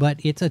artwork, but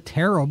it's a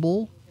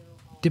terrible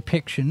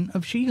depiction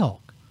of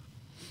She-Hulk.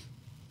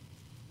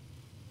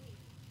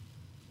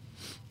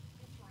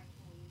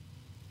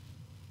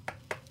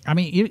 I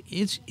mean,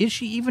 is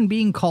she even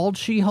being called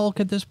She-Hulk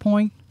at this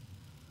point?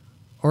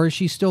 Or is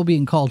she still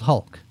being called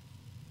Hulk?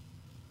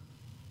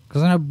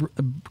 Because I know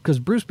because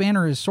Bruce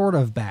Banner is sort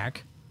of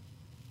back.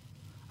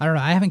 I don't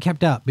know. I haven't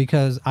kept up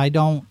because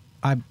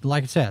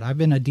like I said, I've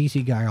been a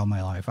DC guy all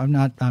my life. I'm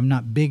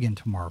not big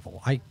into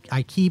Marvel. I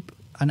keep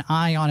an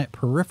eye on it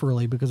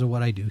peripherally because of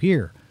what I do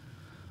here.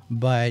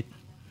 But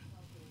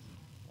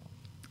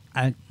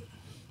I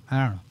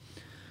don't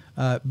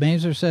know.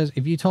 Mazer says,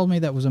 if you told me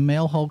that was a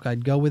male Hulk,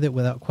 I'd go with it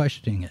without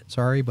questioning it.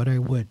 Sorry, but I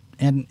would.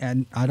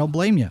 And I don't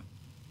blame you.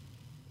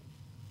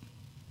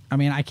 I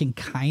mean, I can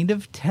kind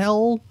of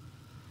tell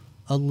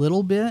a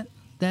little bit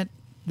that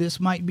this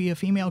might be a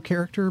female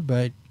character,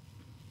 but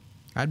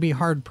I'd be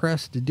hard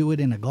pressed to do it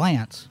in a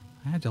glance.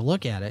 I had to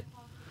look at it.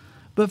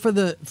 But for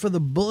the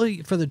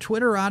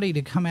Twitterati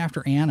to come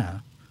after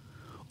Anna,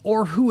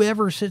 or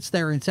whoever sits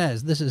there and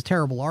says this is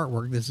terrible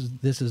artwork,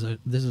 this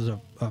is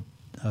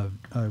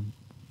a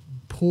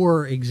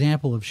poor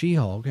example of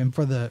She-Hulk, and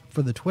for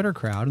the Twitter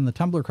crowd and the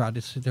Tumblr crowd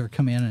to sit there,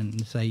 come in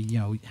and say, you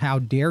know, how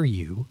dare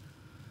you?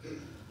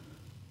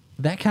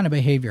 That kind of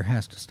behavior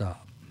has to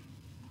stop.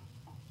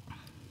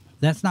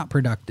 That's not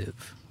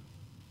productive.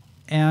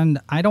 And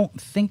I don't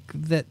think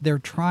that they're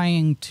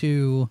trying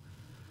to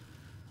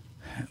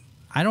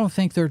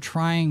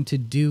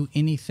do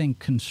anything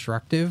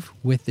constructive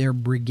with their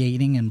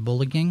brigading and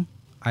bullying.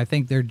 I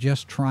think they're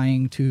just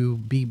trying to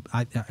be,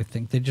 I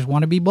think they just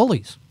want to be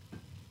bullies.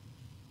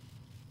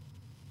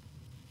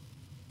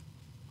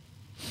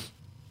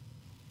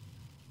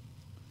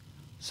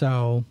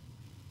 So,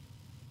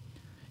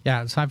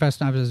 yeah, Sci-Fi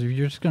Sniper says, if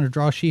you're just going to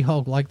draw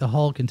She-Hulk like the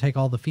Hulk and take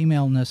all the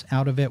femaleness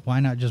out of it,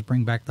 why not just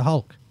bring back the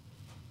Hulk?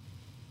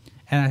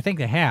 And I think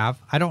they have.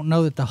 I don't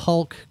know that the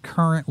Hulk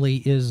currently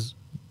is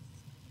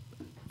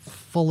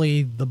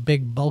fully the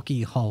big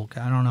bulky Hulk.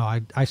 I don't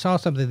know. I saw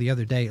something the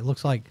other day. It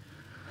looks like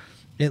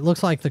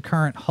the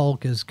current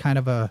Hulk is kind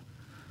of a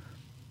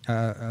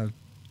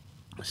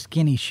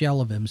skinny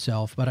shell of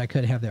himself, but I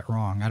could have that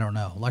wrong. I don't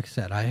know. Like I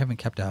said, I haven't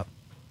kept up.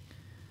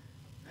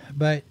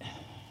 But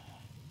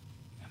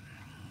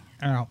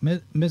I don't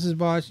know, Mrs.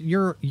 Boss,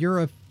 you're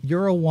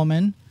a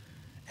woman,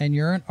 and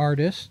you're an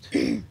artist.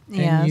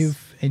 Yes.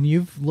 And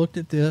you've looked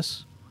at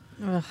this.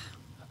 Ugh.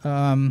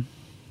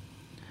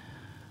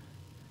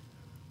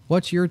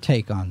 What's your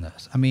take on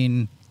this? I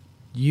mean,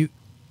 you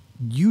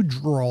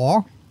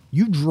draw.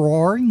 You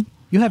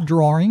have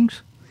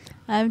drawings.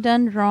 I've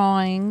done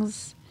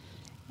drawings,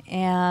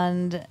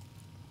 and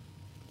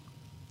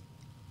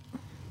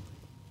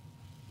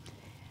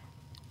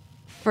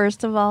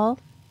first of all,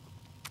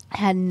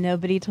 had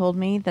nobody told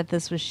me that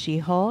this was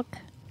She-Hulk,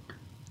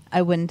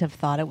 I wouldn't have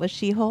thought it was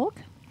She-Hulk.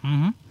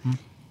 Mm-hmm.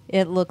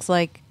 It looks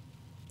like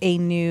a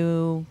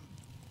new...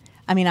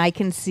 I mean, I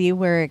can see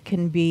where it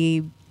can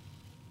be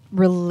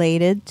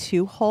related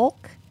to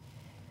Hulk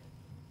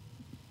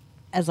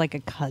as like a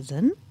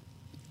cousin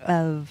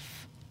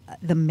of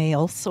the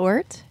male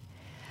sort.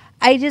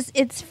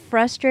 It's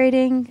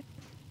frustrating.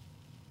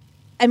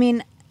 I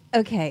mean,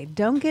 okay,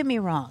 don't get me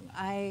wrong.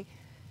 I've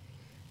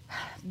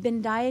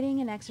been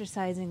dieting and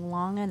exercising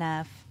long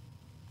enough,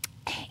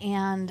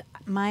 and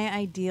my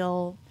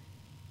ideal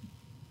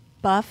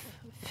buff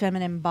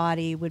feminine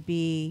body would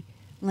be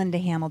Linda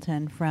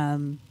Hamilton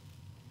from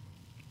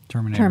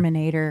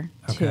Terminator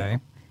 2. Okay.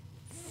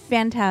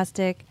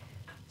 Fantastic,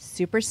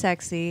 super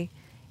sexy,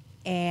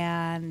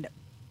 and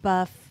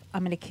buff.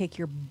 I'm going to kick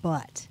your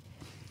butt.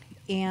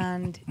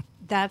 And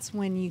that's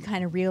when you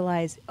kind of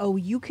realize, oh,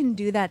 you can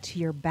do that to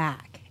your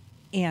back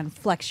and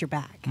flex your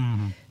back.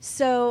 Mm-hmm.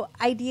 So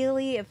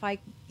ideally, if I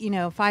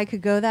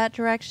could go that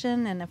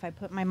direction and if I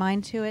put my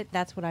mind to it,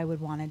 that's what I would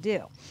want to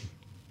do.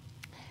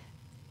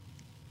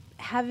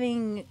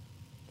 Having,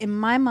 in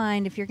my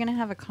mind, if you're going to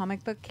have a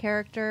comic book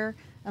character,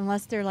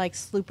 unless they're like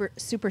super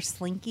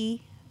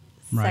slinky,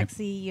 right,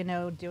 sexy,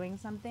 doing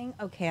something,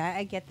 okay,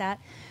 I get that.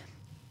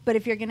 But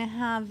if you're going to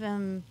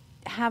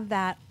have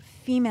that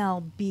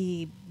female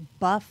be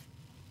buff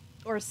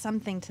or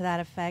something to that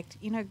effect,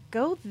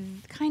 go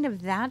kind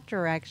of that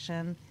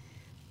direction,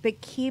 but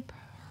keep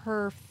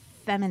her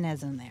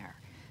feminism there.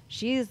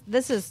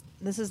 This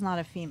is not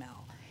a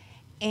female.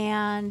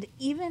 And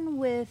even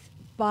with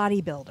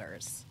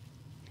bodybuilders,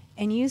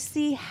 and you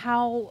see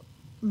how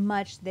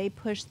much they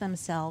push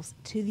themselves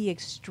to the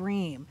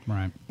extreme.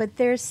 Right. But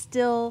there's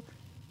still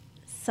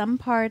some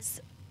parts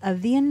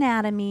of the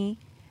anatomy,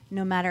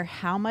 no matter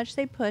how much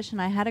they push,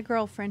 and I had a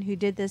girlfriend who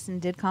did this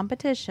and did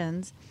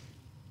competitions,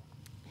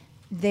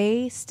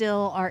 they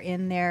still are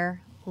in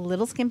their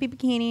little skimpy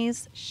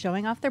bikinis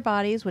showing off their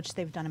bodies, which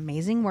they've done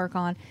amazing work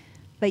on,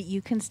 but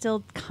you can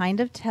still kind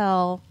of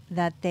tell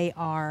that they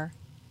are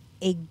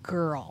a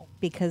girl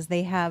because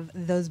they have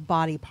those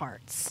body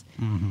parts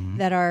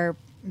that are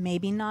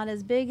maybe not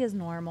as big as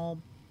normal,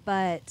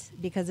 but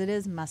because it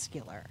is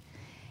muscular.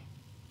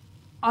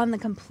 on the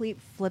complete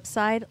flip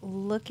side,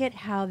 look at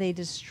how they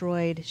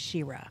destroyed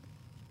She-Ra.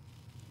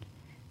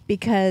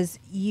 Because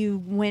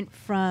you went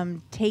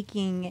from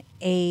taking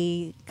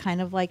a kind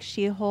of like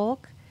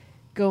She-Hulk,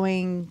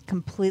 going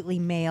completely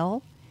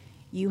male.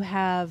 You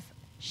have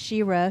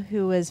She-Ra,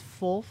 who is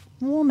full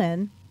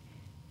woman,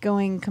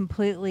 going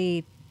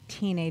completely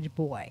teenage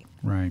boy.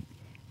 Right.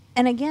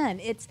 And again,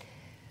 it's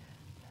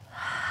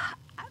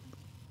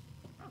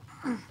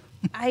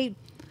I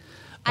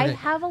Okay.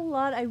 have a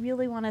lot I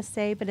really want to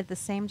say, but at the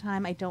same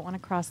time, I don't want to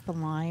cross the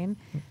line.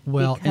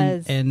 Well,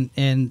 because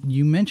and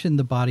you mentioned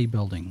the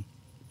bodybuilding.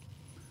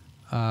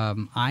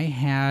 I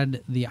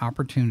had the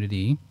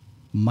opportunity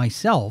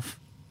myself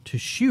to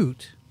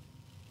shoot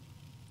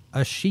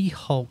a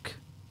She-Hulk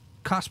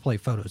cosplay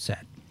photo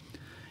set,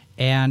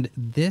 and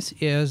this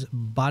is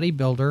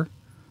bodybuilder,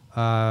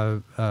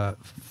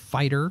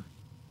 fighter.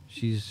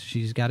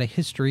 She's got a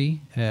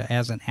history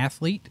as an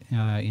athlete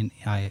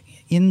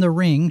in the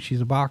ring.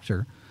 She's a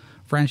boxer,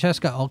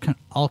 Francesca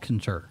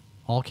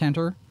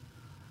Alcantara.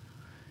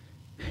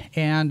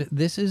 And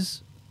this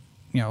is,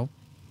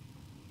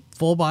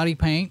 full body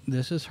paint.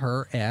 This is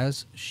her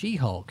as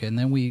She-Hulk, and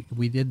then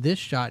we did this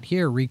shot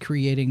here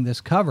recreating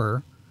this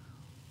cover,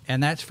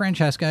 and that's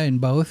Francesca in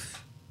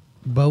both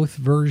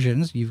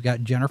versions. You've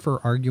got Jennifer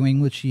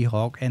arguing with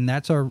She-Hulk, and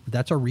that's a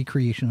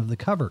recreation of the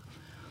cover.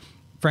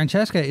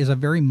 Francesca is a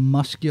very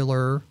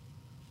muscular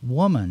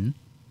woman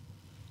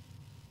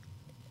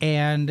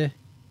and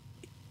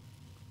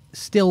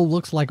still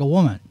looks like a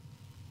woman.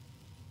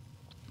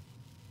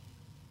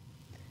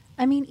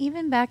 I mean,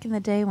 even back in the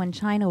day when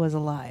China was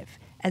alive,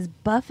 as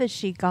buff as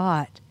she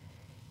got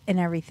and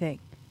everything,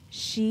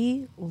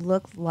 she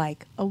looked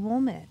like a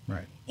woman.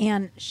 Right.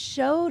 And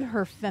showed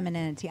her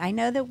femininity. I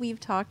know that we've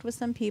talked with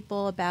some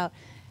people about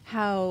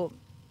how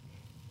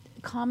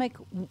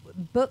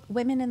book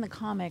women in the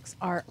comics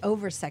are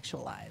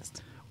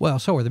over-sexualized. Well,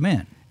 so are the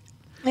men.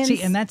 And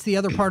See, and that's the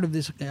other part of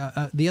this.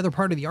 The other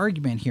part of the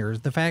argument here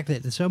is the fact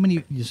that so many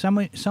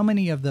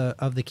of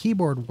the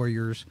keyboard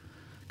warriors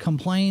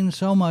complain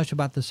so much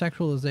about the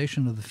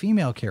sexualization of the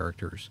female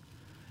characters,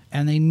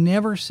 and they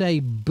never say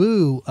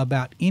boo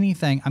about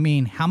anything. I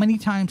mean, how many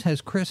times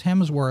has Chris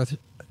Hemsworth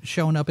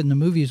shown up in the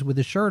movies with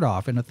his shirt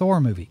off in a Thor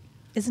movie?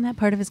 Isn't that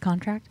part of his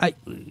contract?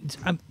 It's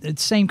the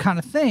same kind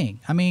of thing.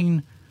 I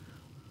mean,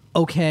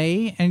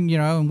 okay, and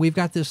and we've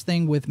got this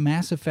thing with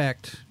Mass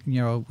Effect,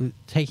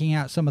 taking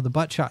out some of the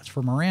butt shots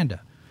for Miranda,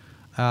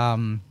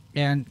 and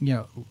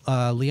Liana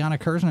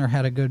Kersner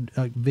had a good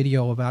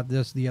video about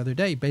this the other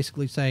day,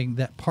 basically saying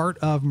that part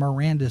of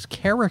Miranda's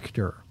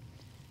character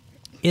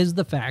is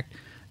the fact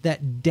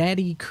that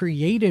Daddy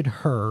created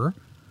her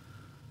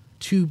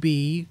to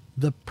be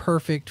the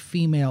perfect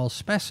female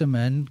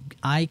specimen,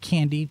 eye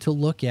candy to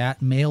look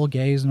at, male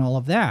gaze, and all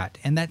of that,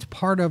 and that's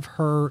part of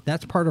her.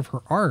 That's part of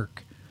her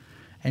arc.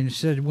 And it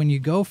said when you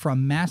go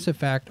from Mass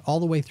Effect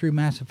all the way through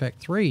Mass Effect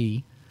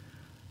 3,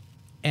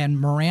 and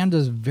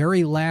Miranda's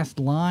very last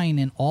line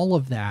in all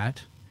of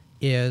that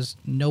is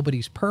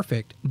nobody's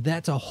perfect,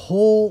 that's a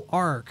whole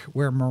arc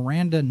where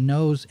Miranda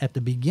knows at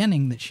the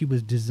beginning that she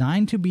was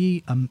designed to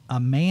be a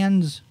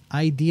man's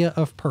idea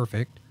of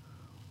perfect,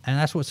 and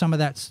that's what some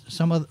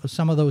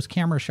of those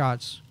camera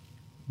shots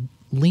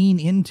lean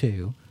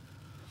into.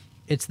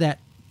 It's that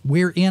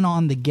we're in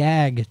on the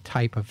gag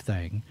type of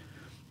thing.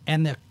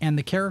 And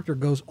the character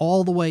goes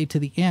all the way to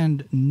the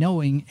end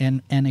knowing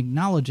and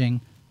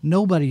acknowledging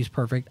nobody's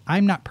perfect.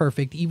 I'm not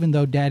perfect, even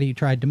though Daddy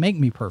tried to make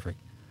me perfect.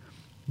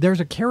 There's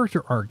a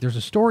character arc. There's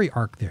a story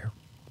arc there.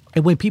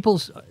 And when people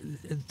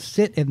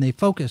sit and they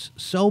focus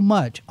so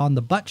much on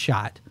the butt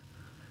shot,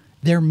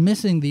 they're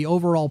missing the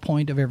overall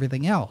point of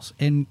everything else.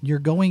 And you're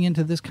going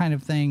into this kind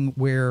of thing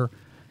where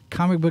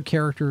comic book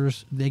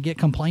characters, they get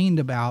complained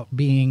about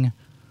being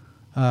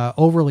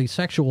overly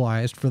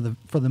sexualized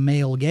for the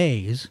male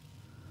gaze.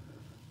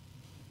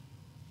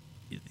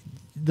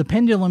 The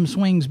pendulum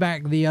swings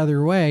back the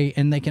other way,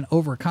 and they can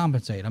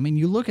overcompensate. I mean,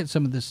 you look at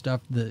some of this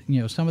stuff,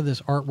 some of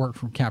this artwork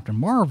from Captain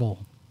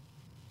Marvel,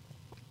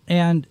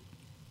 and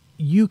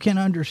you can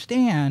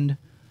understand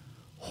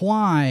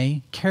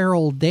why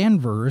Carol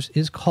Danvers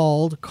is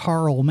called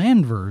Carl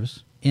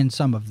Manvers in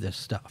some of this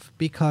stuff,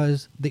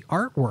 because the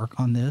artwork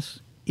on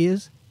this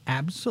is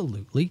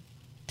absolutely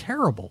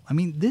terrible. I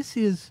mean, this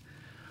is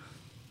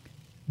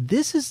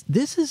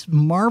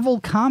Marvel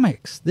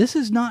Comics. This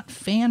is not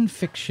fan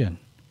fiction.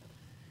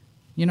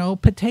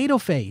 Potato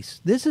Face.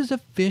 This is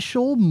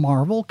official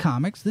Marvel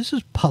Comics. This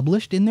is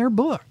published in their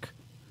book.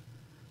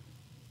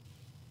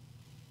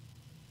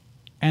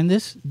 And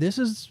this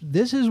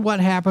is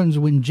what happens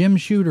when Jim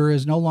Shooter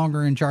is no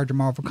longer in charge of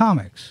Marvel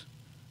Comics.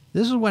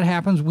 This is what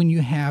happens when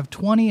you have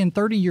 20 and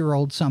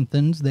 30-year-old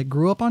somethings that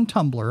grew up on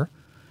Tumblr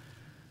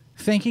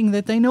thinking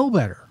that they know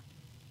better.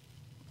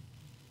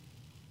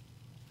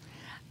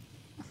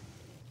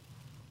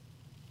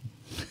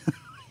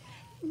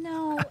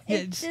 No,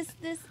 this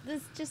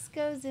just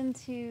goes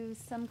into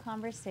some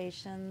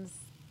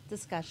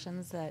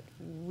discussions that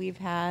we've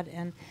had,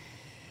 and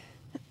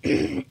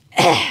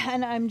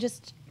and I'm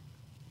just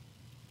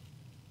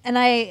And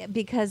I,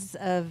 because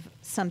of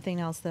something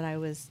else that I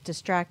was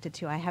distracted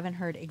to, I haven't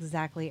heard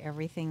exactly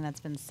everything that's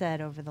been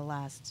said over the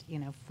last,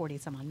 40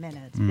 some odd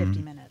minutes,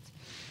 50 minutes.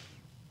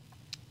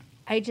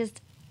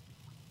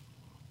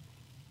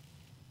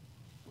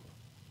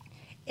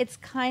 It's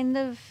kind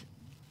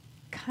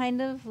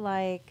of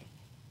like,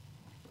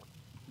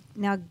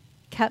 now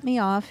cut me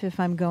off if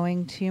I'm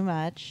going too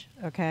much,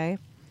 okay?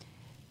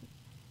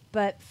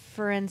 But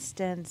for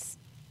instance,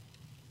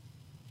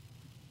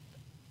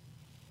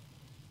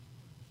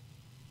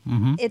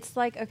 it's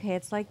like, okay,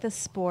 it's like the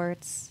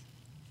sports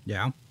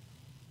Yeah.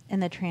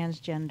 and the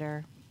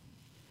transgender.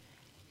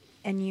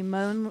 And you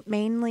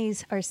mainly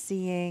are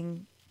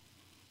seeing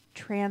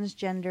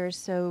transgenders,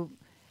 so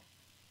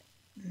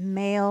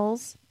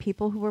males,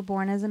 people who were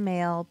born as a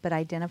male but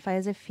identify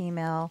as a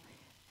female,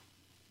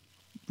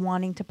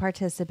 wanting to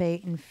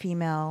participate in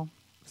female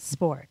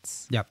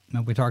sports. Yep.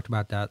 And we talked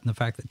about that. And the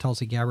fact that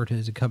Tulsi Gabbard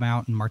has come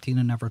out and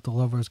Martina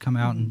Navratilova has come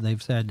out and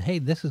they've said, hey,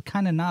 this is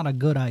kind of not a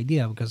good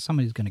idea because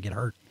somebody's going to get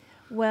hurt.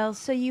 Well,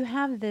 so you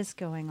have this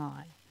going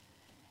on.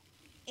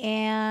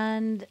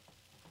 And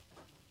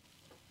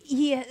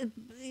it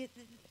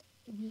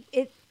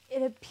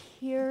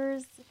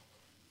appears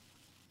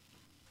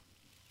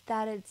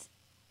that it's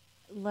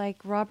like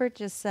Robert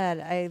just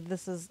said,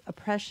 this is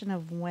oppression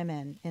of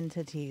women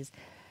entities.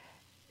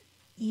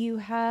 You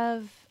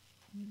have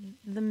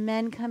the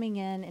men coming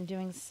in and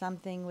doing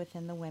something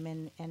within the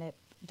women, and it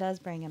does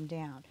bring them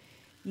down.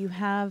 You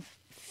have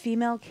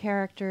female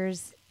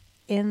characters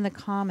in the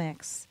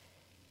comics,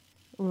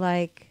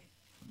 like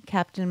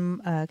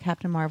Captain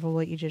Marvel,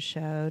 what you just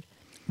showed.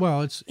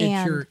 Well, it's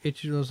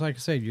like I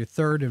said, your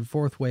third and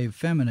fourth wave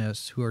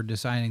feminists who are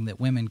deciding that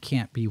women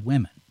can't be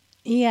women.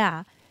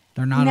 Yeah.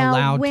 They're not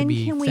allowed to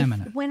be can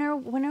feminine. When are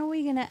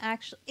we going to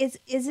actually? Is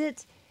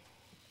it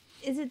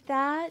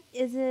that?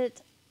 Is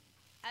it?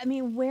 I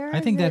mean, where? I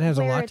think that has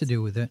a lot to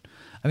do with it.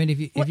 I mean,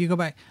 if you go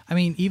back, I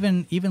mean,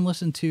 even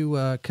listen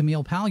to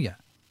Camille Paglia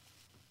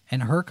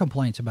and her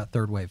complaints about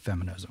third wave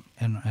feminism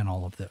and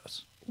all of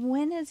this.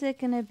 When is it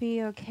going to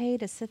be okay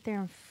to sit there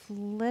and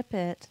flip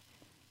it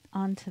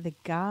onto the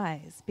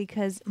guys?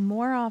 Because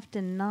more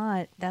often than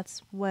not,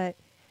 that's what.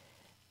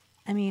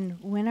 I mean,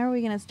 when are we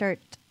going to start?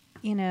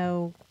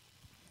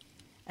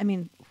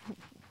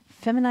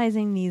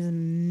 Feminizing these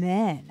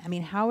men. I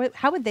mean, how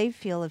would they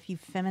feel if you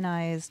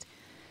feminized,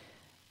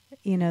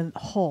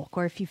 Hulk,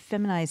 or if you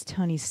feminized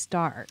Tony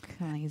Stark?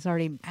 He's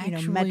already,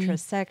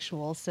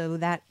 metrosexual, so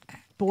that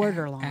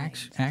borderline.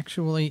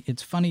 Actually,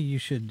 it's funny you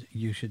should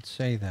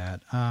say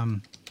that.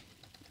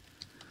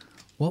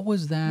 What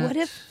was that? What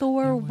if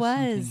Thor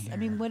was? I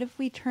mean, what if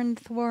we turned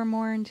Thor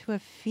more into a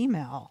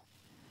female?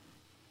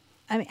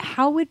 I mean,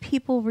 how would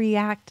people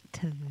react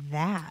to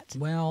that?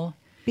 Well,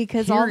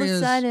 because all of a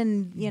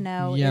sudden,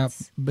 yeah,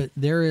 it's... but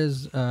there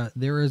is a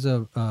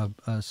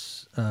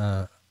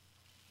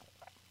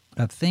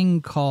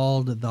thing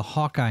called the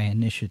Hawkeye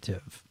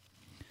Initiative,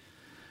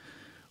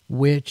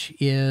 which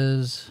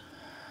is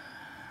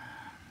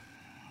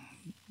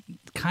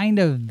kind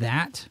of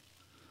that.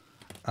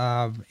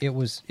 It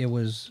was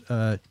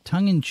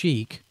tongue in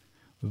cheek.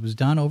 It was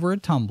done over a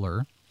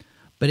Tumblr,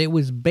 but it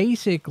was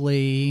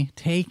basically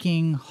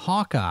taking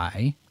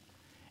Hawkeye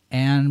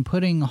and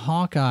putting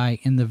Hawkeye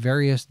in the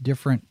various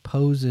different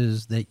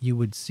poses that you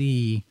would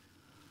see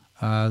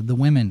the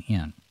women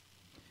in.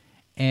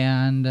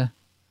 And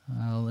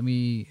let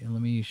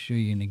me show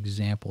you an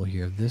example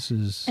here. This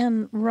is,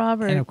 and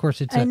Robert, and of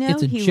course it's a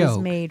he joke. Was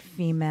made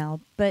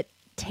female, but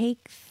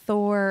take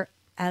Thor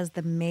as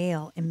the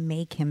male and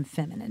make him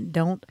feminine.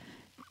 Don't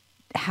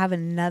have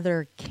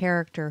another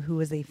character who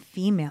is a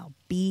female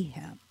be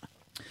him.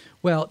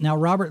 Well, now,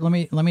 Robert, let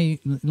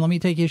me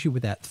take issue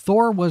with that.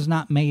 Thor was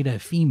not made a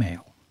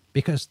female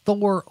because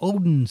Thor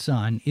Odin's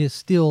son is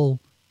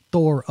still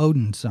Thor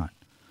Odin's son.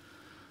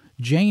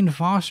 Jane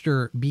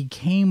Foster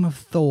became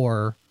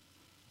Thor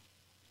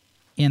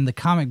in the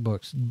comic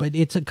books, but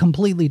it's a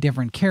completely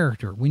different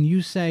character. When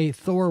you say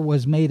Thor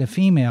was made a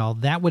female,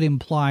 that would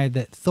imply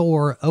that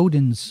Thor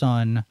Odin's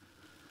son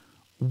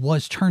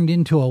was turned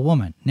into a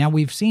woman. Now,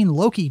 we've seen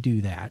Loki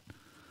do that.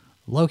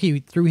 Loki,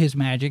 through his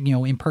magic,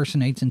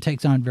 impersonates and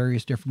takes on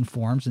various different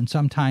forms, and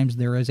sometimes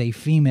there is a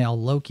female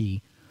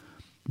Loki.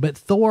 But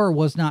Thor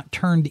was not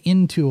turned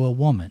into a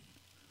woman.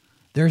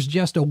 There's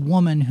just a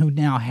woman who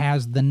now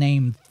has the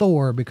name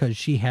Thor because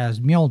she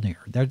has Mjolnir.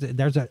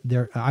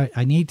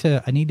 I need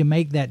to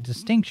make that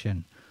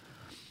distinction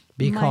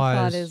because my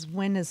thought is,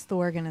 when is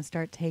Thor going to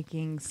start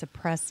taking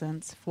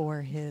suppressants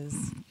for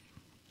his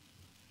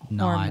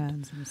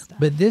hormones and stuff?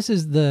 But this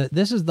is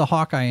the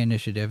Hawkeye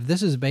Initiative.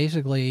 This is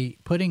basically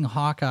putting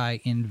Hawkeye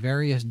in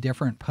various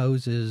different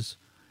poses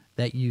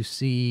that you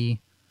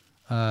see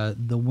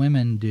the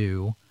women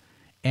do,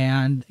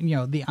 and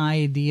the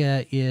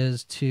idea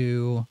is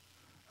to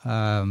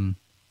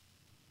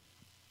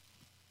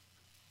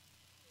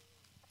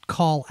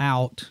call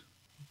out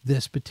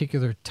this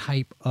particular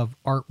type of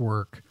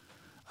artwork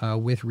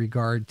with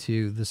regard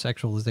to the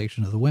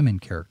sexualization of the women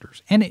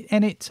characters, and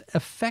it's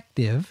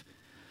effective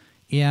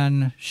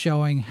in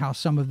showing how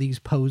some of these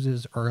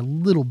poses are a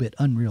little bit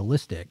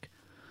unrealistic.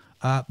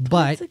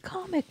 But it's a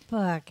comic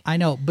book. I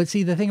know. But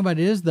see, the thing about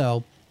it is,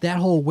 though, that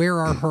whole "where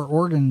are her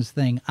organs"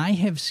 thing, I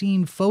have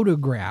seen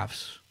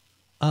photographs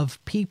of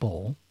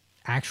people,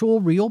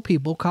 actual real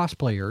people,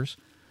 cosplayers,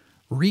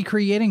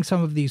 recreating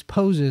some of these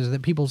poses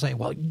that people say,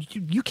 well,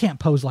 you can't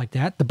pose like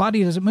that. The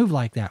body doesn't move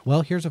like that.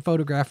 Well, here's a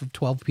photograph of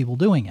 12 people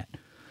doing it.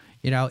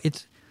 You know,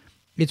 it's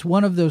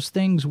one of those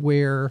things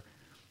where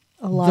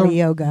a lot of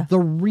yoga. The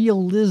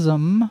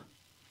realism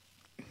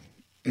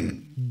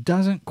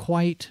doesn't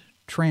quite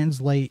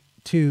translate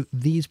to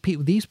these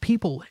people. These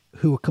people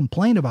who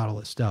complain about all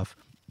this stuff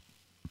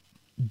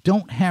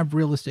don't have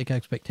realistic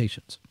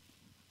expectations.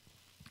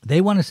 They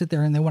want to sit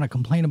there and they want to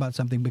complain about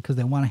something because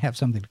they want to have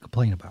something to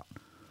complain about.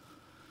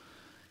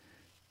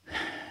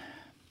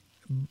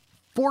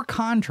 For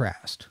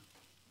contrast,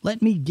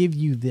 let me give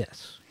you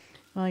this.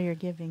 Well, you're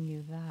giving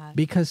you that.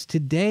 Because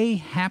today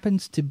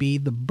happens to be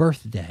the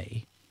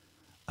birthday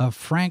of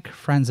Frank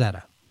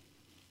Frazetta,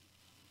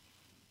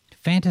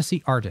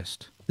 fantasy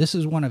artist. This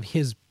is one of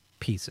his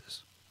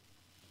pieces.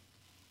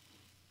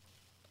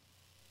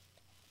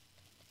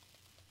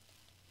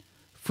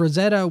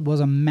 Frazetta was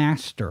a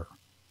master.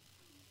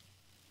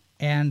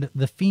 And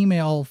the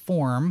female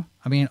form,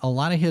 I mean, a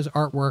lot of his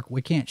artwork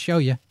we can't show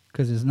you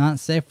because it's not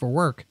safe for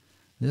work.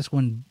 This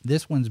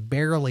one's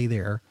barely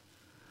there.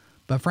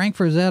 But Frank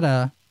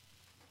Frazetta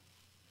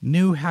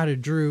knew how to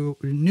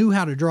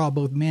draw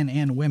both men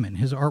and women.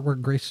 His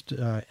artwork graced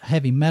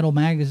Heavy Metal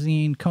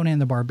magazine, Conan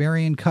the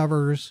Barbarian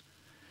covers.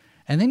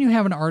 And then you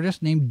have an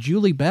artist named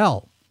Julie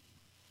Bell.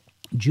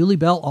 Julie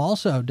Bell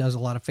also does a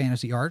lot of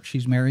fantasy art.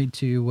 She's married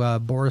to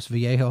Boris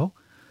Vallejo,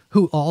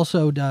 who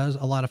also does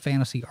a lot of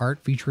fantasy art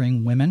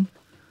featuring women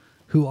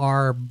who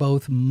are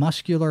both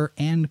muscular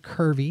and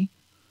curvy.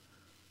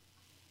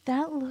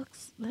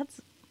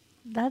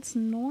 That's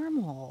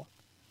normal.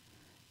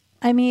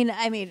 I mean,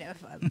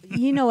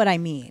 you know what I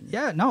mean.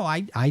 Yeah, no,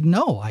 I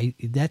know.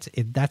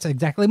 That's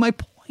exactly my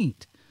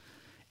point.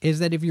 Is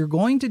that if you're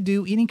going to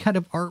do any kind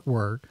of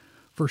artwork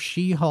for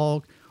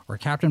She-Hulk or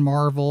Captain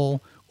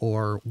Marvel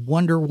or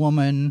Wonder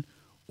Woman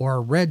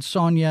or Red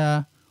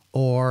Sonja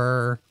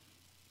or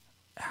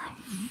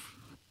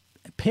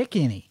pick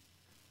any,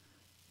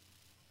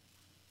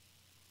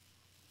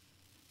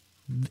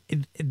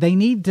 they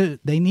need to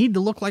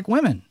look like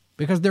women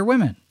because they're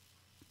women.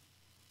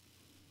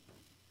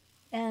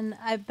 And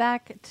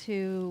back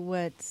to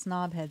what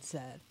Snob had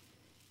said.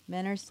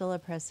 Men are still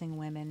oppressing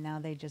women. Now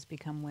they just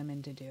become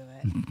women to do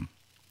it.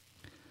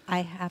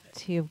 I have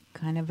to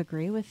kind of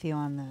agree with you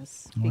on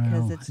this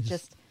because well,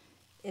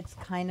 it's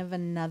kind of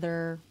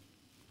another,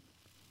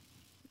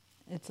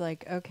 it's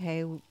like,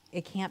 okay,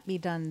 it can't be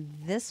done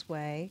this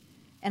way.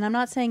 And I'm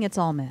not saying it's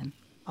all men,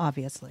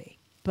 obviously,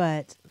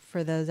 but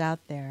for those out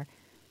there,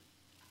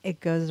 it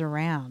goes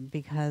around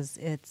because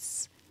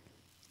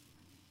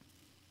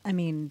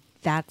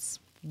that's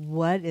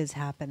what is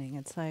happening.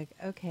 It's like,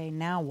 okay,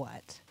 now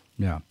what?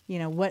 Yeah. You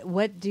know,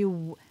 what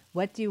do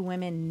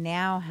women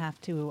now have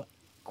to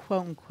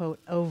quote unquote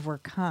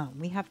overcome?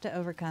 We have to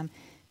overcome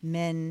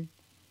men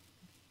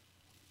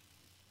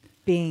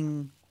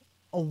being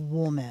a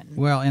woman.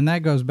 Well, and that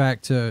goes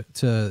back to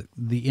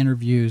the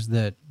interviews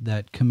that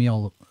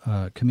Camille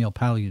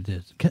Paglia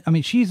did. I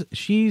mean, she's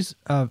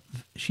a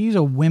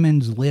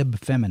women's lib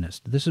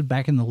feminist. This is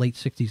back in the late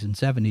 60s and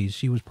 70s.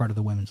 She was part of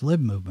the women's lib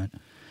movement.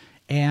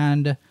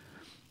 And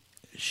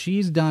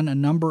she's done a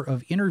number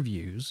of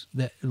interviews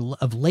that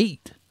of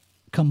late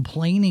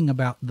complaining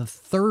about the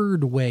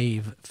third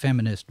wave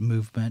feminist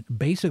movement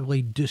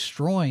basically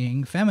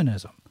destroying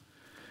feminism,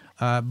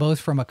 both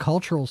from a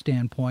cultural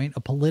standpoint, a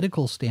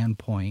political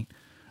standpoint.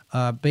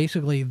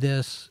 Basically,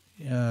 this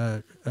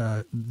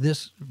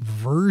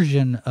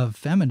version of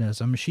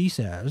feminism, she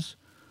says,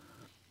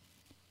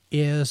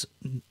 is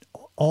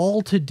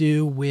all to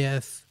do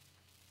with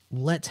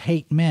let's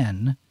hate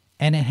men.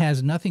 And it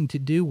has nothing to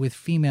do with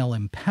female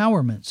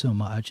empowerment so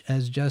much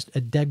as just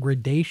a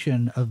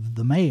degradation of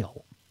the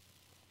male.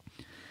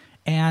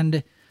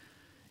 And,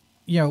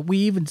 you know, we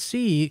even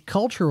see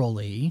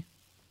culturally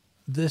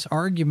this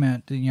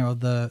argument, you know,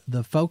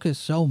 the focus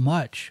so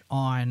much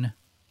on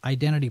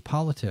identity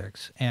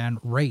politics and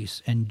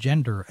race and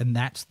gender. And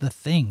that's the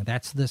thing.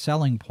 That's the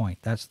selling point.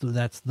 That's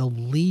the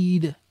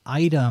lead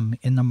item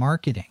in the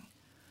marketing.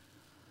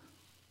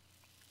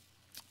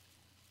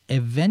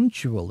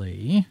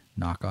 Eventually,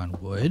 knock on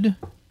wood,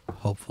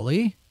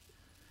 hopefully,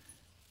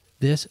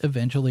 this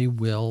eventually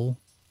will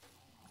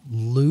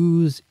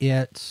lose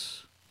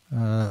its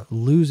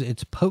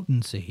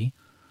potency,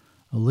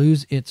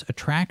 lose its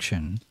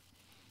attraction,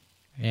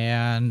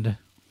 and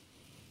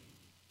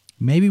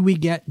maybe we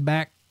get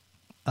back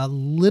a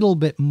little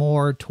bit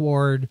more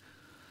toward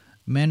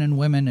men and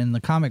women in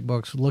the comic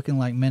books looking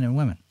like men and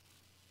women.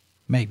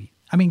 Maybe.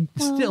 I mean,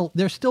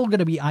 there's still going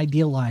to be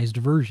idealized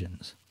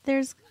versions.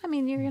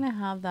 You're going to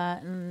have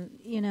that. And,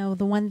 you know,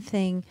 the one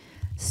thing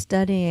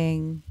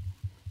studying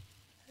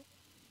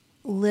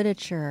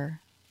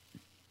literature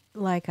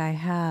like I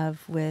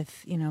have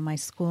with, my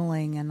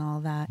schooling and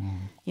all that,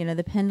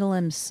 the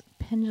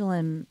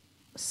pendulum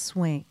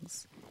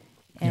swings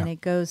and Yeah.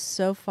 it goes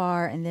so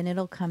far and then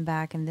it'll come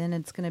back and then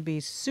it's going to be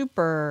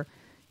super,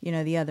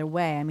 the other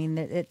way. I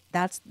mean,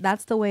 that's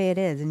the way it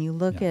is. And you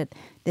look at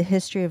the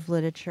history of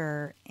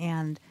literature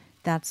and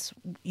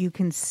you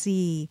can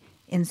see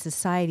in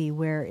society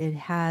where it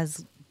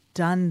has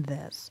done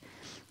this.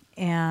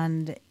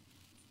 And,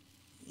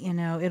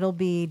 it'll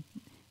be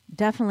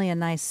definitely a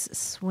nice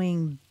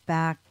swing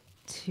back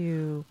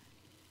to,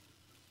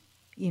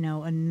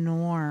 a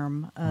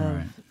norm of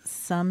Right.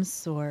 some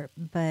sort,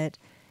 but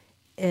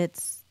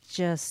it's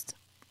just,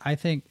 I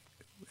think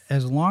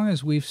as long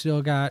as we've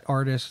still got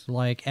artists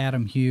like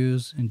Adam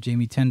Hughes and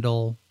Jamie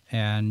Tyndall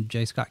and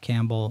J. Scott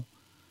Campbell,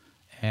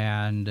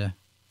 and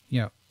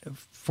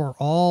for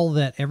all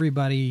that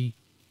everybody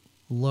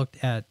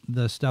looked at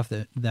the stuff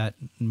that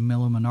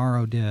Milo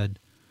Manaro did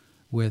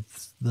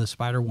with the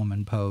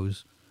Spider-Woman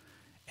pose,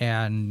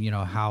 and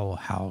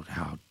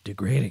how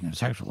degrading and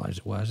sexualized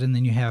it was, and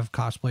then you have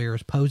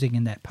cosplayers posing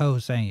in that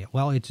pose saying,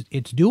 well, it's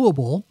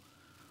doable,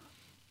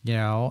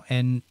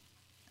 and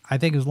I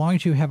think as long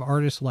as you have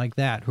artists like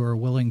that who are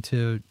willing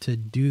to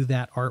do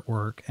that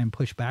artwork and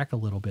push back a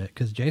little bit,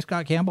 because J.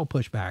 Scott Campbell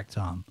pushed back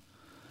some,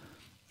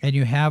 and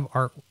you have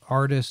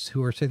artists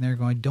who are sitting there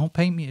going, don't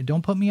put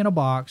me in a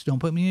box, don't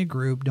put me in a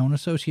group, don't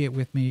associate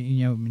with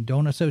me,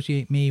 don't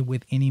associate me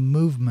with any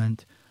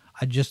movement.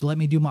 Just let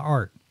me do my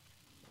art.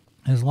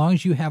 As long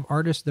as you have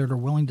artists that are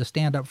willing to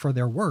stand up for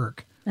their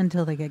work,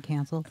 until they get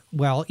canceled.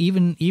 well,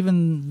 even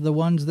the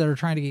ones that are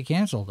trying to get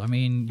canceled. I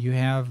mean, you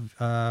have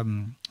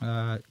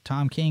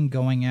Tom King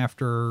going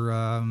after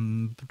I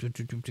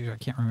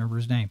can't remember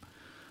his name,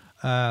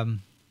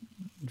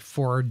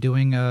 for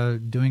doing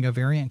a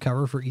variant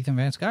cover for Ethan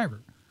Van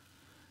Sciver.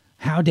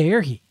 How dare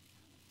he?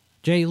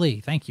 Jay Lee,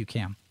 thank you,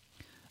 Cam.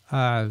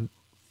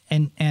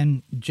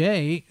 And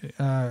Jay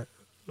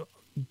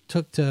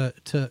took to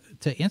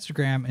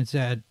Instagram and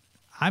said,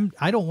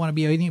 I don't want to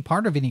be any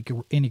part of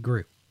any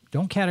group.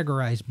 Don't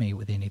categorize me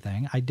with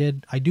anything. I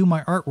do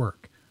my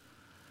artwork.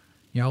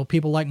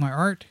 People like my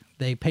art.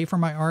 They pay for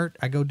my art.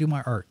 I go do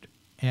my art.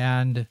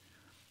 And,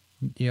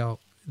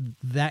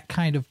 that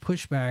kind of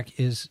pushback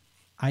is,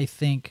 I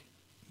think,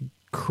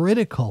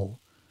 critical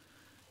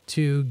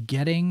to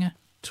getting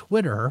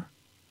Twitter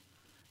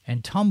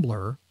and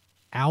Tumblr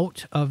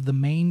out of the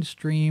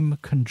mainstream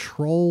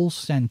control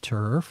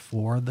center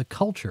for the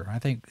culture. I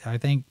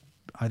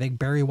think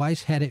Barry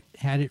Weiss had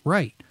it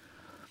right.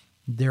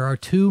 There are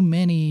too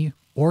many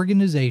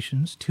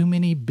organizations, too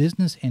many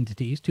business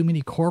entities, too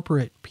many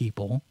corporate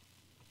people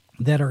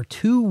that are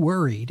too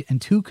worried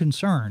and too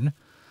concerned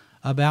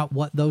about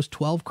what those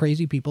 12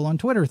 crazy people on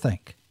Twitter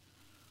think.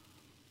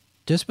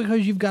 Just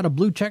because you've got a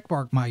blue check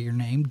mark by your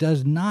name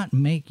does not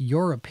make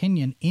your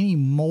opinion any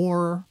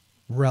more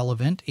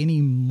relevant,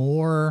 any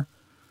more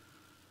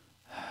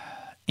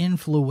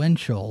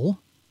influential.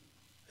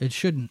 It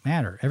shouldn't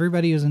matter.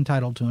 Everybody is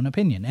entitled to an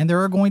opinion. And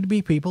there are going to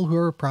be people who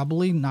are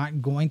probably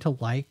not going to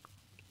like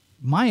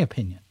my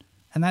opinion.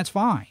 And that's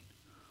fine.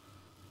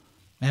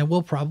 And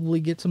we'll probably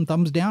get some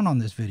thumbs down on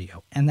this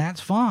video. And that's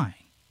fine.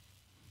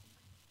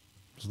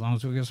 As long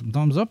as we get some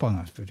thumbs up on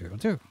this video,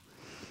 too.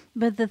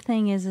 But the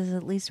thing is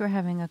at least we're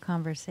having a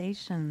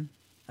conversation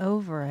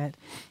over it.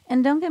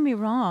 And don't get me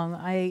wrong,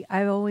 I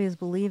always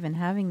believe in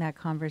having that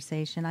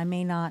conversation. I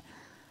may not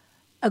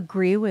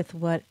agree with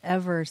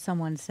whatever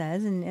someone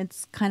says, and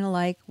it's kind of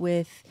like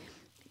with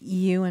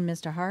you and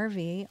Mr.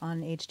 Harvey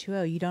on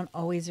H2O. You don't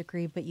always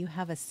agree, but you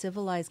have a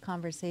civilized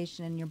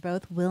conversation, and you're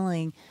both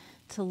willing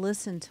to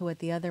listen to what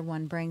the other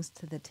one brings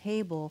to the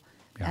table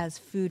as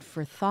food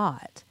for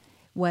thought.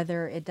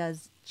 Whether it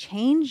does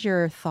change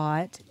your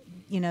thought,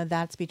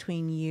 that's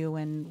between you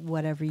and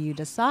whatever you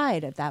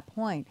decide at that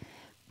point.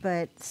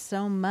 But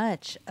so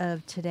much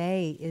of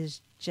today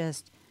is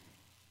just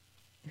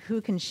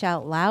who can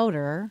shout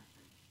louder.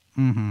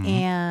 Mm-hmm.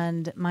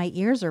 And my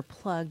ears are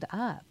plugged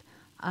up.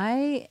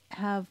 I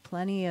have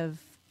plenty of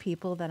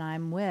people that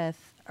I'm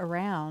with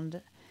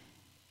around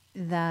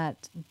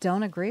that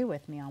don't agree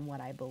with me on what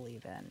I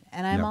believe in.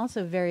 And I'm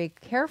also very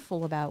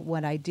careful about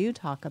what I do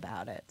talk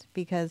about it,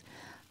 because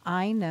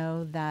I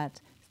know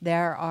that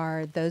there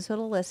are those who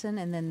will listen,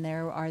 and then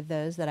there are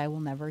those that I will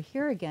never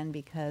hear again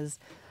because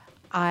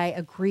I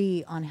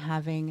agree on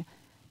having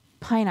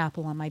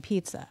pineapple on my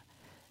pizza.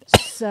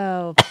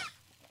 So,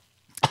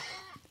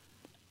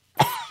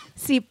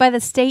 see, by the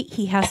state,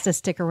 he has to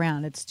stick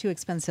around. It's too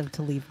expensive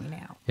to leave me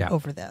now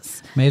over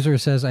this. Mazer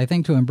says, I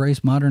think to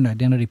embrace modern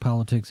identity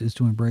politics is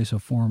to embrace a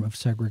form of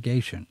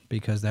segregation,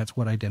 because that's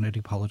what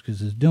identity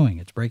politics is doing.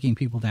 It's breaking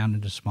people down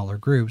into smaller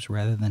groups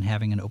rather than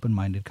having an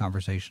open-minded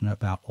conversation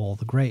about all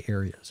the gray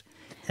areas.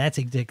 That's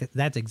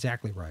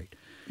exactly right.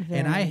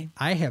 And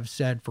I have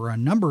said for a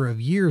number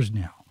of years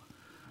now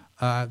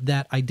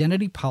that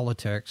identity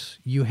politics,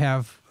 you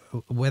have,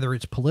 whether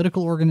it's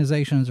political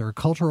organizations or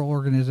cultural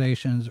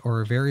organizations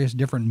or various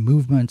different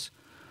movements,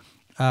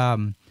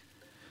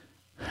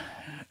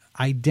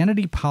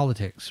 identity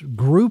politics,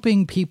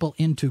 grouping people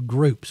into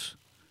groups,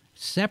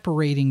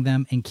 separating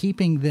them and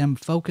keeping them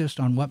focused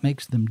on what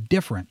makes them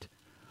different.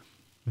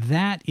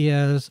 That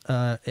is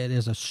it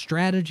is a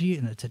strategy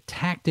and it's a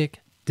tactic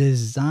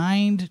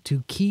designed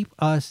to keep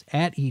us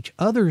at each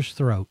other's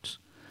throats,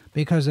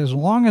 because as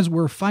long as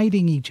we're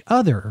fighting each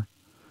other,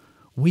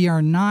 we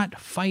are not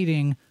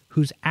fighting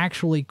who's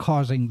actually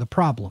causing the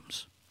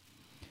problems.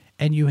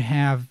 And you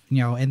have,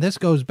 and this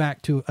goes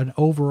back to an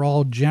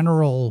overall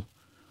general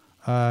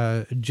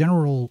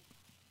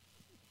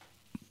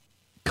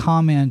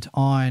comment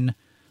on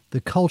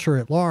the culture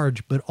at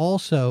large, but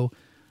also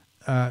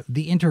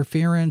the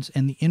interference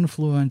and the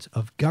influence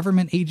of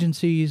government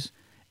agencies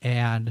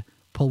and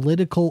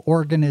political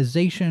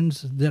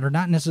organizations that are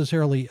not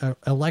necessarily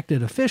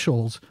elected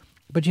officials,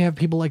 but you have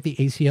people like the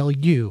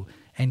ACLU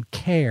and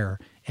CARE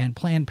and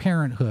Planned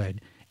Parenthood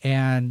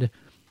and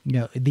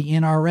the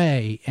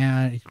NRA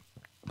and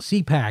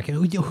CPAC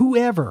and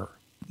whoever,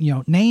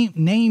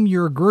 name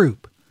your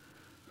group.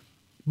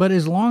 But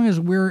as long as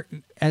we're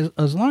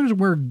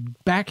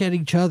back at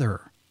each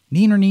other,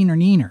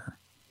 neener,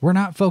 we're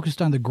not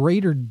focused on the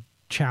greater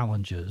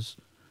challenges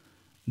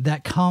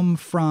that come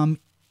from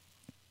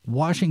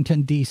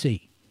Washington,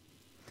 D.C.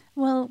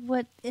 Well,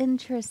 what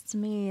interests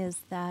me is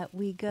that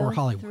we go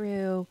Hollywood.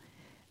 through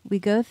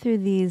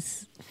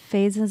these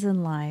phases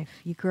in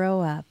life. You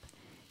grow up,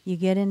 you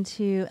get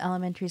into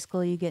elementary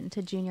school, you get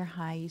into junior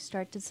high, you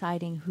start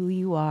deciding who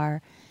you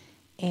are,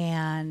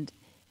 and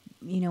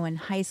in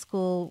high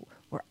school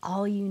we're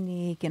all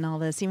unique and all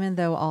this, even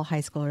though all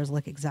high schoolers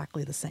look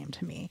exactly the same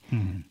to me.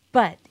 Mm-hmm.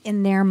 But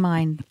in their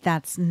mind,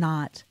 that's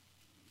not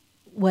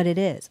what it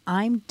is.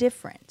 I'm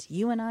different.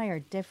 You and I are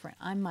different.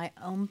 I'm my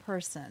own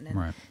person,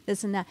 and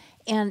this and that.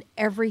 And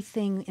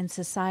everything in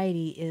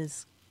society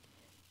is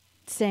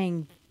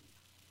saying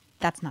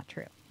that's not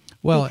true.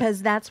 Well,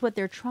 because that's what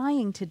they're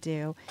trying to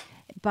do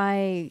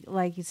by,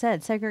 like you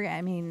said, segregate.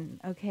 I mean,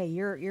 okay,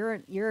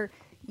 you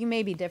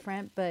may be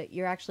different, but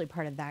you're actually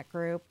part of that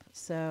group.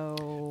 So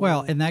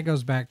well, and that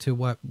goes back to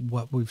what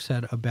we've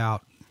said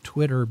about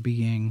Twitter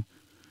being,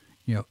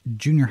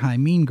 junior high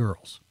mean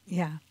girls.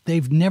 Yeah.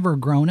 They've never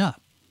grown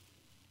up.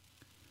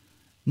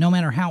 No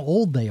matter how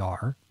old they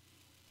are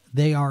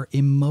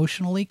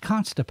emotionally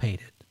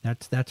constipated.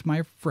 That's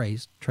my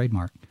phrase,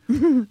 trademark.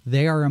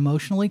 They are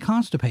emotionally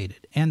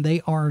constipated, and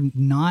they are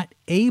not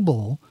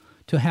able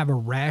to have a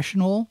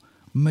rational,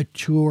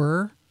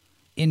 mature,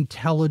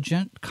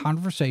 intelligent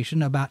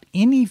conversation about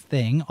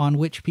anything on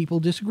which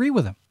people disagree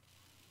with them.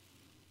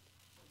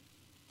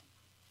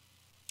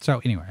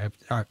 So anyway,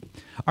 all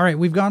right,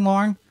 we've gone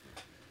long.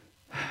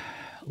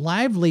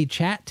 Lively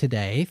chat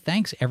today.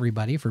 Thanks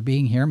everybody for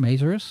being here.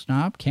 Mazurus,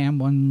 Snob,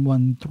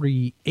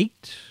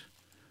 Cam1138,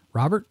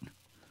 Robert.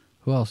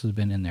 Who else has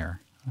been in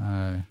there?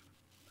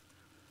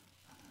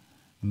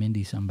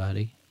 Mindy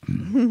somebody. All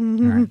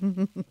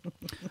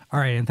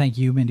right, and thank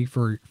you, Mindy,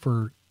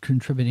 for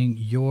contributing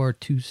your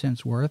 2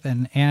 cents worth.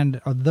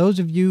 And those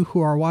of you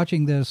who are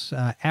watching this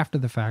after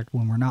the fact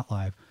when we're not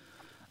live,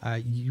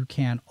 you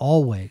can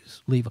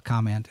always leave a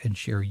comment and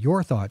share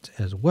your thoughts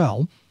as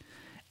well.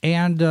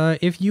 And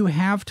if you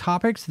have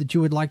topics that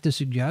you would like to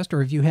suggest,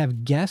 or if you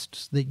have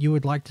guests that you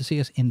would like to see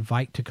us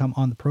invite to come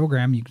on the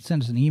program, you can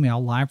send us an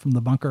email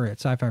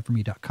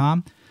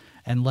livefromthebunker@sci-fi4me.com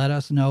and let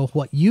us know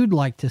what you'd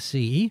like to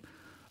see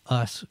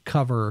us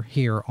cover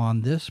here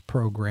on this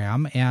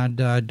program. And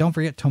don't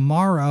forget,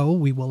 tomorrow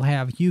we will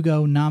have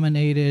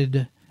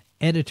Hugo-nominated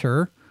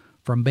editor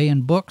from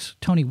Baen Books,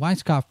 Tony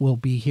Weisskopf, will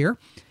be here.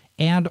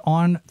 And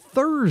on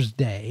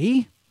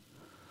Thursday,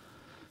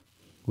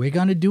 we're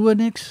going to do an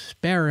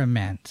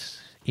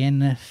experiment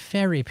in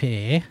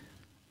therapy.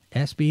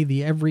 SB,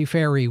 the Every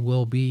Fairy,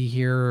 will be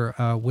here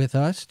with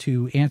us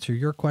to answer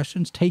your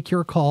questions, take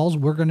your calls.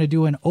 We're going to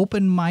do an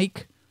open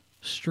mic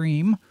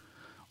stream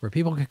where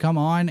people can come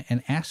on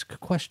and ask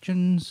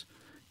questions,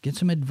 get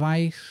some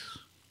advice,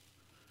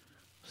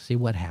 see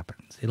what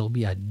happens. It'll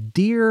be a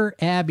Dear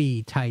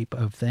Abby type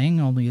of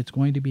thing, only it's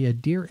going to be a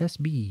Dear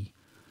SB,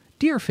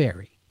 Dear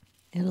Fairy.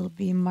 It'll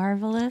be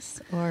marvelous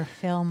or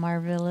fail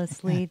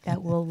marvelously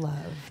that we'll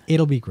love.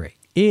 It'll be great.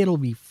 It'll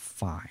be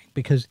fine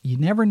because you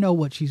never know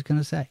what she's going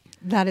to say.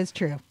 That is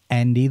true.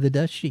 And neither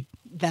does she.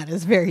 That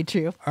is very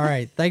true. All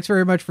right. Thanks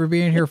very much for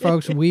being here,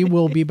 folks. We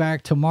will be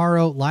back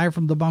tomorrow live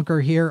from the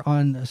bunker here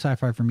on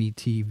Sci-Fi For Me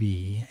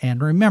TV.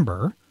 And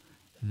remember,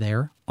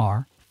 there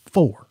are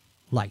 4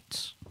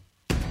 lights.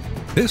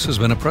 This has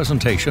been a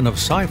presentation of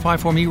Sci-Fi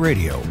For Me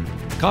Radio.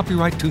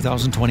 Copyright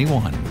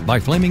 2021 by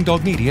Flaming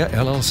Dog Media,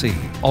 LLC.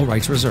 All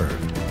rights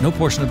reserved. No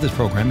portion of this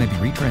program may be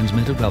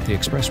retransmitted without the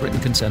express written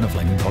consent of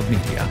Flaming Dog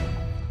Media.